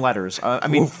write the man letters. I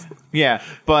mean, yeah,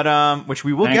 but which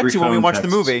we will Angry get to when we phone watch the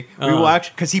texts. movie. We will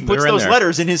actually because he puts They're in those there.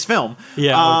 letters in his film.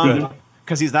 Yeah, good.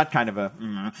 Because he's that kind of a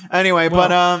anyway.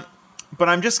 But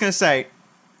I'm just gonna say,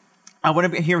 I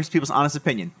want to hear people's honest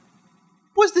opinion.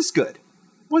 Was this good?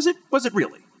 Was it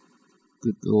really?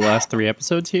 The last 3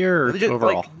 episodes here, or Just,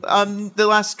 overall? like, the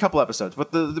last couple episodes.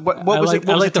 What was it? What I was like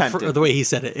attempted? the way he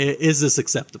said it. Is this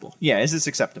acceptable? Yeah, is this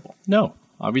acceptable? No,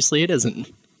 obviously it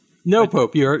isn't. No,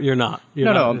 Pope, you're not.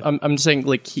 You're No, not. I'm saying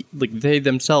like they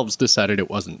themselves decided it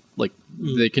wasn't. Like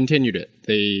they continued it.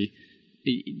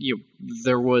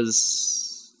 There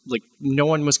was like no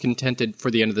one was contented for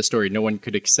the end of the story. No one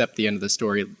could accept the end of the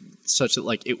story, such that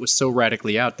like it was so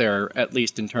radically out there, at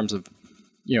least in terms of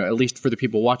at least for the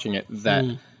people watching it, that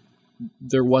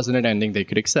there wasn't an ending they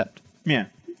could accept. Yeah.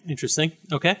 Interesting.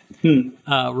 Okay.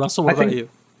 Russell, what I about think- you?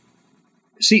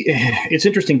 See, it's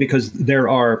interesting because there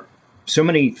are so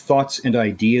many thoughts and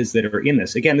ideas that are in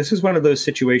this. Again, this is one of those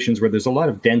situations where there's a lot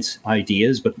of dense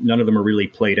ideas, but none of them are really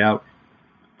played out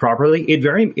properly.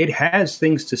 It has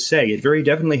things to say. It very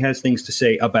definitely has things to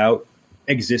say about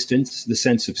existence, the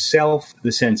sense of self,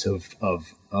 the sense of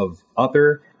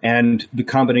other, and the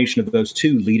combination of those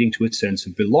two leading to a sense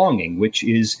of belonging, which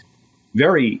is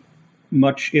very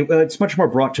much, it's much more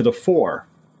brought to the fore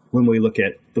when we look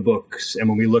at the books and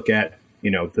when we look at,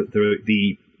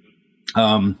 the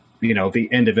end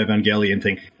of Evangelion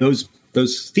thing. Those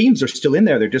themes are still in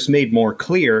there. They're just made more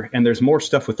clear, and there's more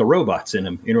stuff with the robots in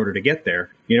them in order to get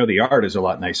there. The art is a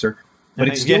lot nicer, but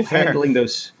it's still handling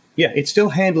those. Yeah, it's still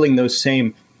handling those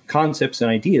same concepts and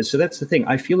ideas. So that's the thing.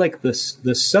 I feel like the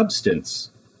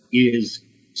substance is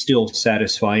still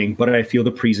satisfying, but I feel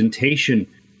the presentation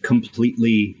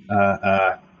completely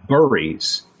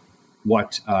buries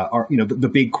what are the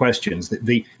big questions.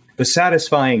 The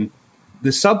satisfying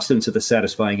the substance of the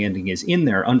satisfying ending is in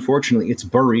there. Unfortunately, it's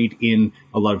buried in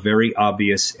a lot of very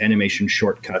obvious animation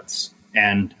shortcuts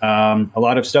and a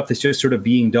lot of stuff that's just sort of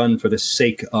being done for the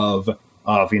sake of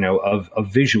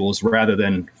visuals rather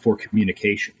than for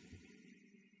communication.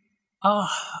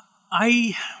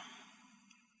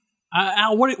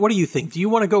 Al, what do you think? Do you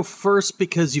want to go first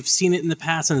because you've seen it in the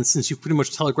past, and since you've pretty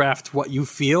much telegraphed what you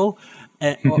feel,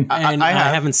 and I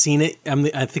haven't seen it,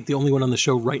 I think the only one on the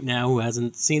show right now who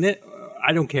hasn't seen it.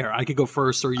 I don't care. I could go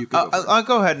first, or you could. I'll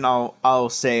go ahead and I'll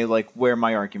say like where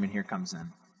my argument here comes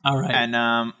in. All right.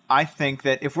 And I think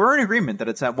that if we're in agreement that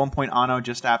it's at one point Anno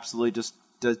just absolutely just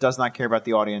does not care about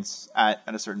the audience at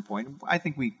a certain point, I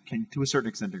think we can to a certain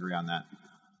extent agree on that.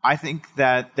 I think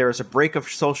that there is a break of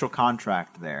social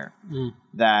contract there.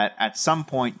 That at some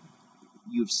point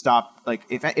you've stopped. Like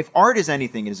if art is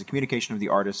anything, it is a communication of the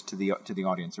artist to the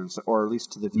audience, or at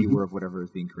least to the viewer of whatever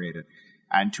is being created.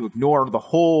 And to ignore the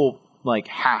whole like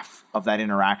half of that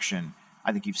interaction,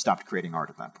 I think you've stopped creating art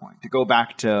at that point. To go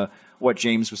back to what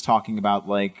James was talking about,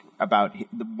 like about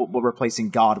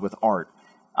replacing God with art.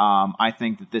 I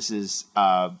think that this is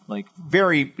like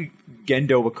very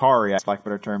Gendo Ikari, for lack of a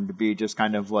better term, to be just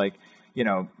kind of like,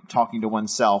 talking to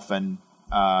oneself and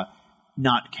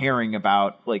not caring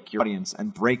about like your audience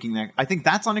and breaking that. I think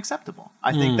that's unacceptable.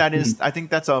 I think that is. I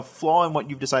think that's a flaw in what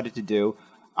you've decided to do.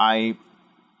 I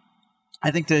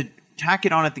think to tack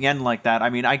it on at the end like that. I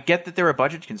mean, I get that there are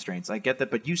budget constraints. I get that,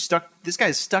 but this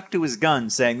guy's stuck to his gun,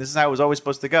 saying this is how it was always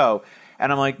supposed to go.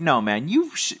 And I'm like, no, man,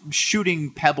 you shooting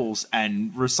pebbles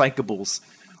and recyclables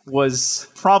was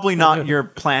probably not your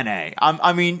plan A.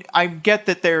 I mean, I get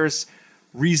that there's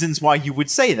reasons why you would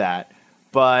say that,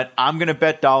 but I'm going to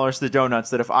bet dollars to the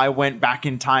donuts that if I went back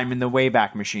in time in the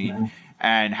Wayback Machine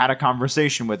and had a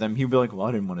conversation with him, he'd be like, well,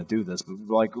 I didn't want to do this, but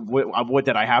like, what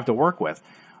did I have to work with?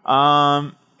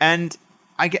 And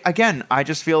I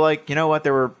just feel like, you know what,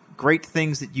 there were great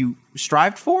things that you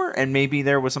strived for, and maybe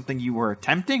there was something you were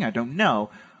attempting. I don't know,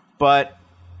 but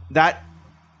that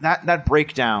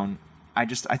breakdown, I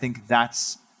think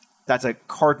that's a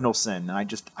cardinal sin,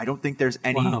 and I don't think there's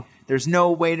there's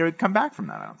no way to come back from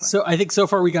that. I don't think. So I think so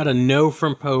far we got a no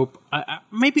from Pope,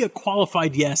 maybe a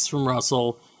qualified yes from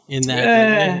Russell. In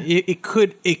that it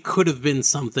could have been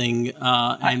something,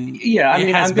 and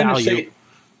it has value.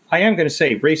 I am going to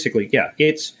say, basically, yeah,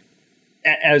 it's,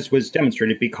 as was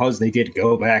demonstrated, because they did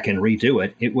go back and redo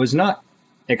it, it was not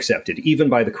accepted, even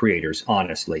by the creators,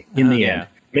 honestly, in the end.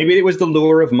 Maybe it was the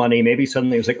lure of money. Maybe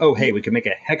suddenly it was like, oh, hey, we could make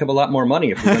a heck of a lot more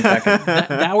money if we went back.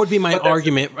 That would be my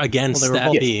argument against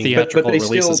that being. Theatrical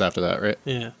releases after that, right?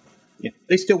 Yeah.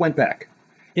 They still went back.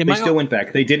 They still went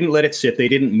back. They didn't let it sit. They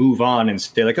didn't move on and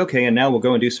say, like, okay, and now we'll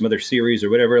go and do some other series or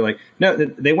whatever. Like, no,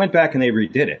 they went back and they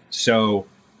redid it. So...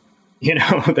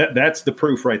 that's the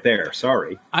proof right there.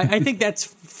 Sorry. I think that's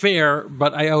fair,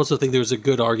 but I also think there's a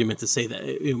good argument to say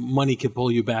that money can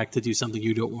pull you back to do something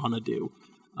you don't want to do,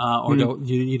 or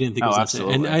you didn't think it was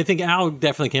necessary. And I think Al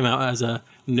definitely came out as a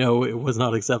no, it was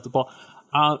not acceptable.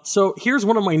 So here's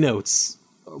one of my notes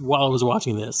while I was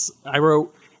watching this. I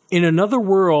wrote, in another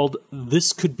world,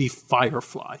 this could be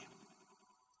Firefly.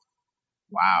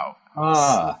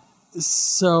 Wow.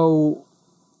 So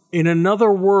in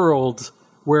another world,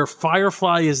 where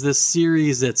Firefly is this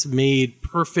series that's made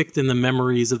perfect in the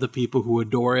memories of the people who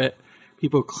adore it,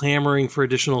 people clamoring for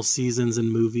additional seasons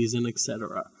and movies and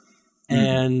etc.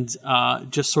 And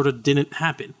just sort of didn't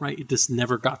happen, right? It just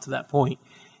never got to that point.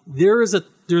 There's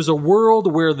a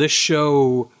world where this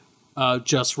show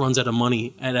just runs out of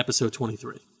money at episode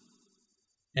 23.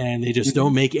 And they just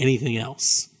don't make anything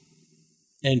else.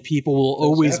 And people will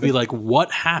always be like,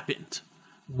 what happened?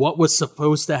 What was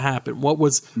supposed to happen? What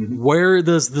was? Where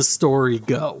does the story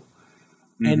go?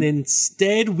 And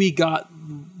instead, we got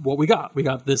what we got. We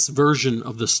got this version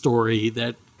of the story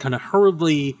that kind of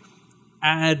hurriedly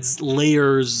adds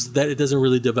layers that it doesn't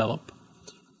really develop.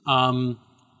 And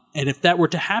if that were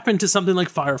to happen to something like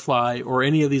Firefly or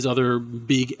any of these other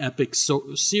big epic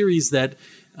series that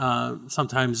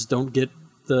sometimes don't get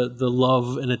the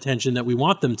love and attention that we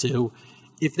want them to,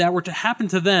 if that were to happen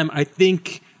to them, I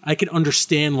think I could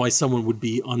understand why someone would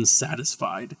be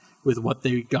unsatisfied with what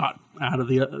they got out of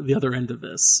the other end of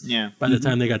this. Yeah. By the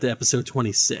time they got to episode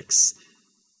 26.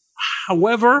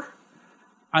 However,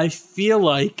 I feel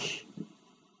like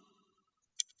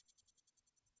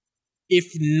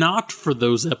if not for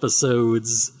those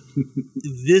episodes,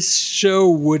 this show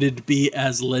wouldn't be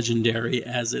as legendary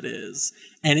as it is.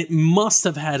 And it must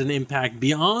have had an impact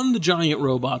beyond the giant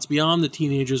robots, beyond the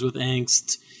teenagers with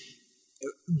angst,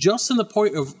 just in the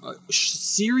point of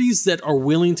series that are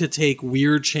willing to take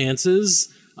weird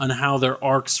chances on how their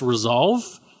arcs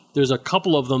resolve there's a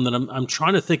couple of them that I'm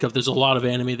trying to think of. There's a lot of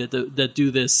anime that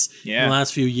do this in the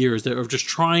last few years. That are just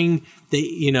trying.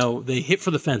 They hit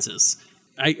for the fences.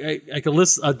 I can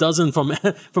list a dozen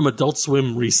from Adult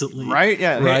Swim recently. Right?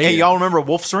 Yeah. Right? Hey, y'all remember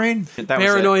Wolf's Rain? That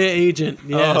Paranoia Agent.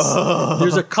 Yes. Oh.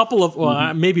 There's a couple of.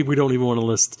 Well, maybe we don't even want to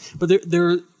list, but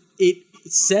it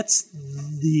sets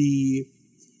the.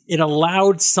 It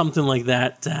allowed something like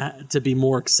that to be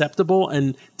more acceptable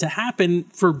and to happen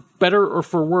for better or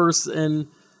for worse. And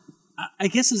I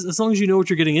guess as long as you know what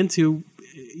you're getting into,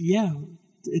 yeah,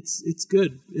 it's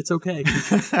good. It's okay.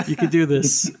 You can do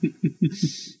this.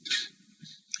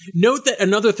 Note that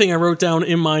another thing I wrote down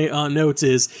in my notes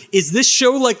is this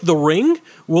show like The Ring?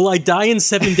 Will I die in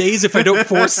 7 days if I don't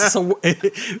force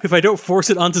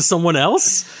it onto someone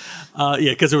else?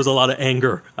 Yeah, because there was a lot of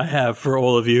anger I have for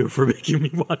all of you for making me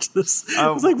watch this. I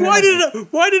was like, why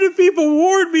didn't people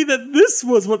warn me that this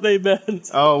was what they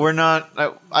meant? Oh, we're not.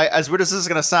 As weird as this is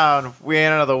going to sound, we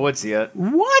ain't out of the woods yet.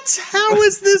 What? How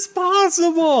is this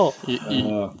possible?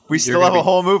 We still have a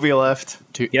whole movie left.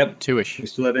 Two-ish. We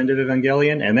still have End of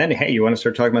Evangelion, and then hey, you want to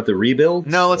start talking about the rebuild?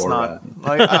 No, let's not.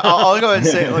 I'll go ahead and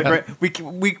say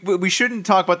we shouldn't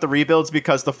talk about the rebuilds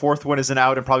because the fourth one isn't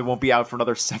out and probably won't be out for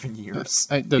another 7 years.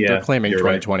 They're claiming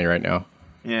 2020 right now.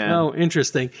 Yeah. Oh,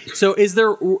 interesting. So is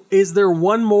there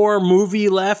one more movie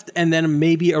left, and then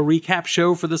maybe a recap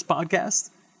show for this podcast?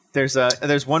 There's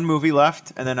one movie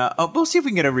left, and then we'll see if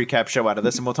we can get a recap show out of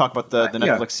this, and we'll talk about the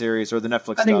Netflix series or the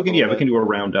Netflix. I think we can do a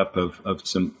roundup of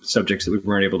some subjects that we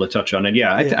weren't able to touch on, and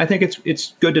I think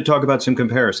it's good to talk about some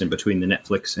comparison between the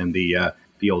Netflix and the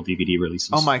old DVD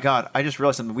releases. Oh my God! I just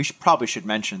realized something we probably should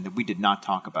mention that we did not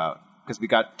talk about because we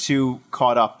got too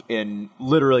caught up in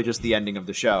literally just the ending of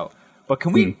the show. But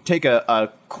can we take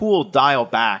a cool dial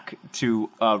back to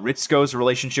Ritsuko's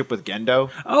relationship with Gendo?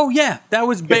 Oh, yeah. That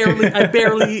was I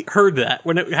barely heard that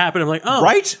when it happened. I'm like, oh.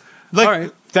 Right? Like, all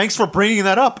right. Thanks for bringing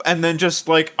that up. And then just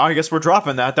like, I guess we're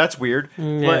dropping that. That's weird.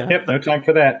 Yeah. Yep, no time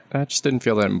for that. That just didn't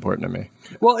feel that important to me.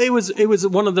 Well, it was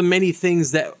one of the many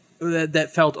things that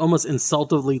felt almost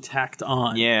insultively tacked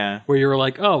on. Yeah. Where you were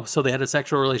like, oh, so they had a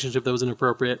sexual relationship that was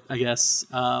inappropriate, I guess.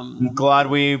 Glad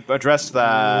we addressed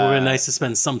that. It would have been nice to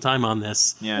spend some time on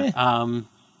this. Yeah.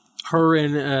 Her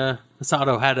and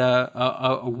Masato had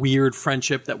a weird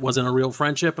friendship that wasn't a real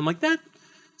friendship. I'm like, that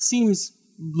seems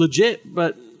legit,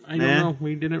 but I don't know.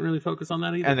 We didn't really focus on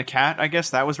that either. And the cat, I guess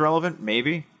that was relevant,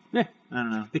 maybe? Yeah. I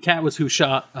don't know. The cat was who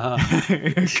shot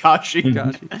Kashi.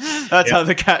 That's how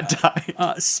the cat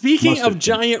died. Speaking of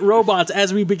giant robots,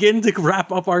 as we begin to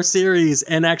wrap up our series,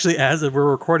 and actually as we're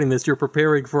recording this, you're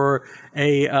preparing for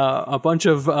a bunch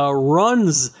of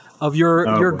runs of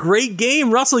your great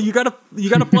game. Russell, you gotta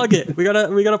plug it. We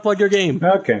gotta plug your game.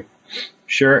 Okay,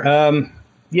 sure.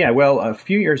 Well, a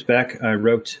few years back, I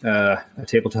wrote a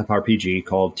tabletop RPG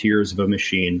called Tears of a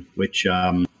Machine, which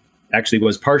actually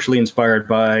was partially inspired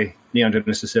by Neon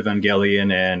Genesis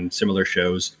Evangelion and similar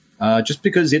shows, just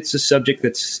because it's a subject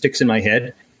that sticks in my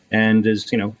head and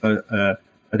is, I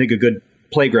think a good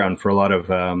playground for a lot of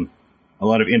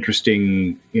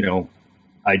interesting,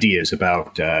 ideas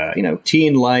about,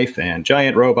 teen life and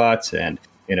giant robots and,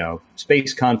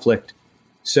 space conflict.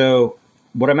 So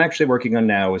what I'm actually working on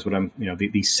now is what I'm,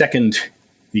 the second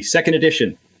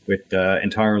edition with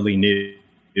entirely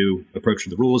new approach to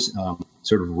the rules,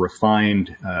 sort of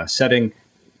refined setting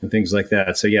and things like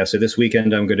that. So this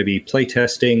weekend I'm going to be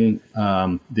playtesting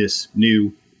this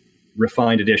new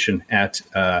refined edition at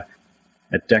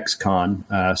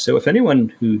DexCon. So if anyone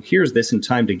who hears this in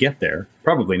time to get there,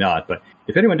 probably not, but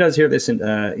if anyone does hear this in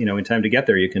time to get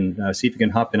there, you can see if you can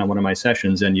hop in on one of my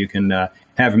sessions and you can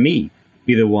have me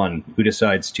be the one who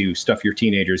decides to stuff your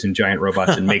teenagers in giant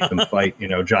robots and make them fight,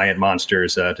 giant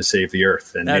monsters to save the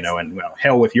Earth. And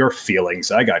hell with your feelings.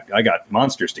 I got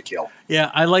monsters to kill. Yeah,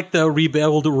 I like the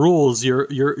rebuild rules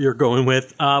you're going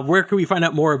with. Where can we find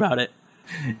out more about it?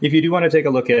 If you do want to take a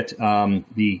look at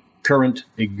the current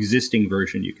existing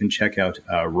version, you can check out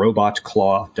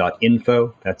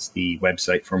robotclaw.info. That's the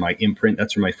website for my imprint.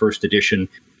 That's where my first edition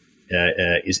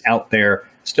is out there.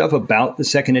 Stuff about the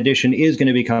second edition is going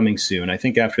to be coming soon. I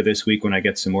think after this week, when I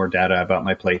get some more data about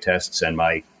my playtests and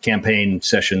my campaign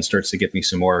session starts to get me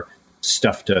some more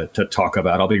stuff to talk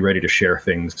about, I'll be ready to share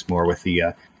things more with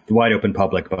the wide open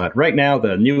public. But right now,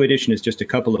 the new edition is just a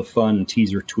couple of fun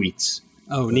teaser tweets.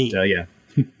 Oh, neat. Yeah.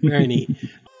 Very neat.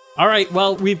 All right,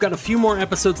 well, we've got a few more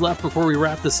episodes left before we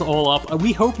wrap this all up.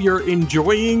 We hope you're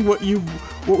enjoying what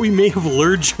we may have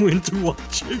lured you into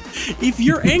watching. If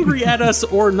you're angry at us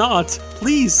or not,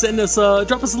 please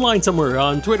drop us a line somewhere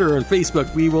on Twitter and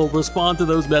Facebook. We will respond to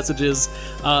those messages.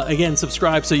 Again,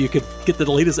 subscribe so you could get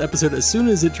the latest episode as soon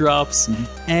as it drops.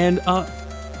 Mm-hmm. And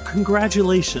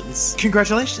congratulations.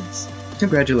 Congratulations.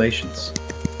 Congratulations.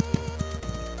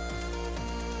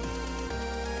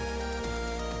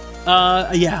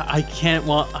 Yeah, I can't.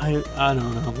 Well, I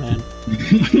don't know, man.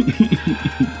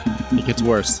 It gets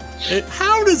worse.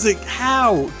 How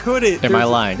could it? Am I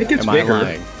lying? It gets Am bigger. I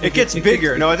lying? It gets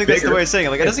bigger. No, I think that's the bigger. way of saying it.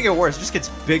 Like, it doesn't get worse; it just gets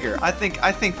bigger. I think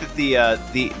that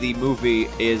the movie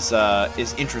is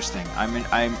interesting.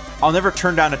 I'll never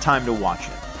turn down a time to watch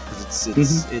it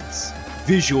because it's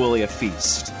visually a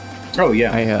feast. Oh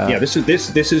yeah, This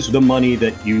is the money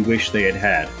that you wish they had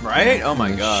had. Right? Oh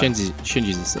my god.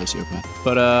 Shinji's a sociopath.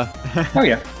 But Oh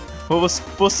yeah. Well,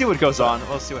 we'll see what goes on.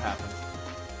 We'll see what happens.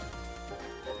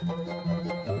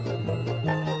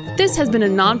 This has been a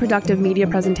non-productive media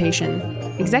presentation.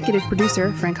 Executive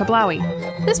producer Frank Hablawi.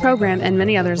 This program and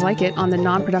many others like it on the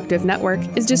Non-Productive Network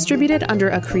is distributed under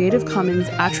a Creative Commons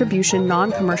Attribution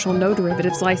Non-Commercial No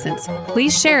Derivatives license.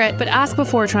 Please share it, but ask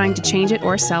before trying to change it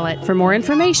or sell it. For more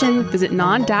information, visit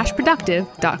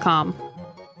non-productive.com.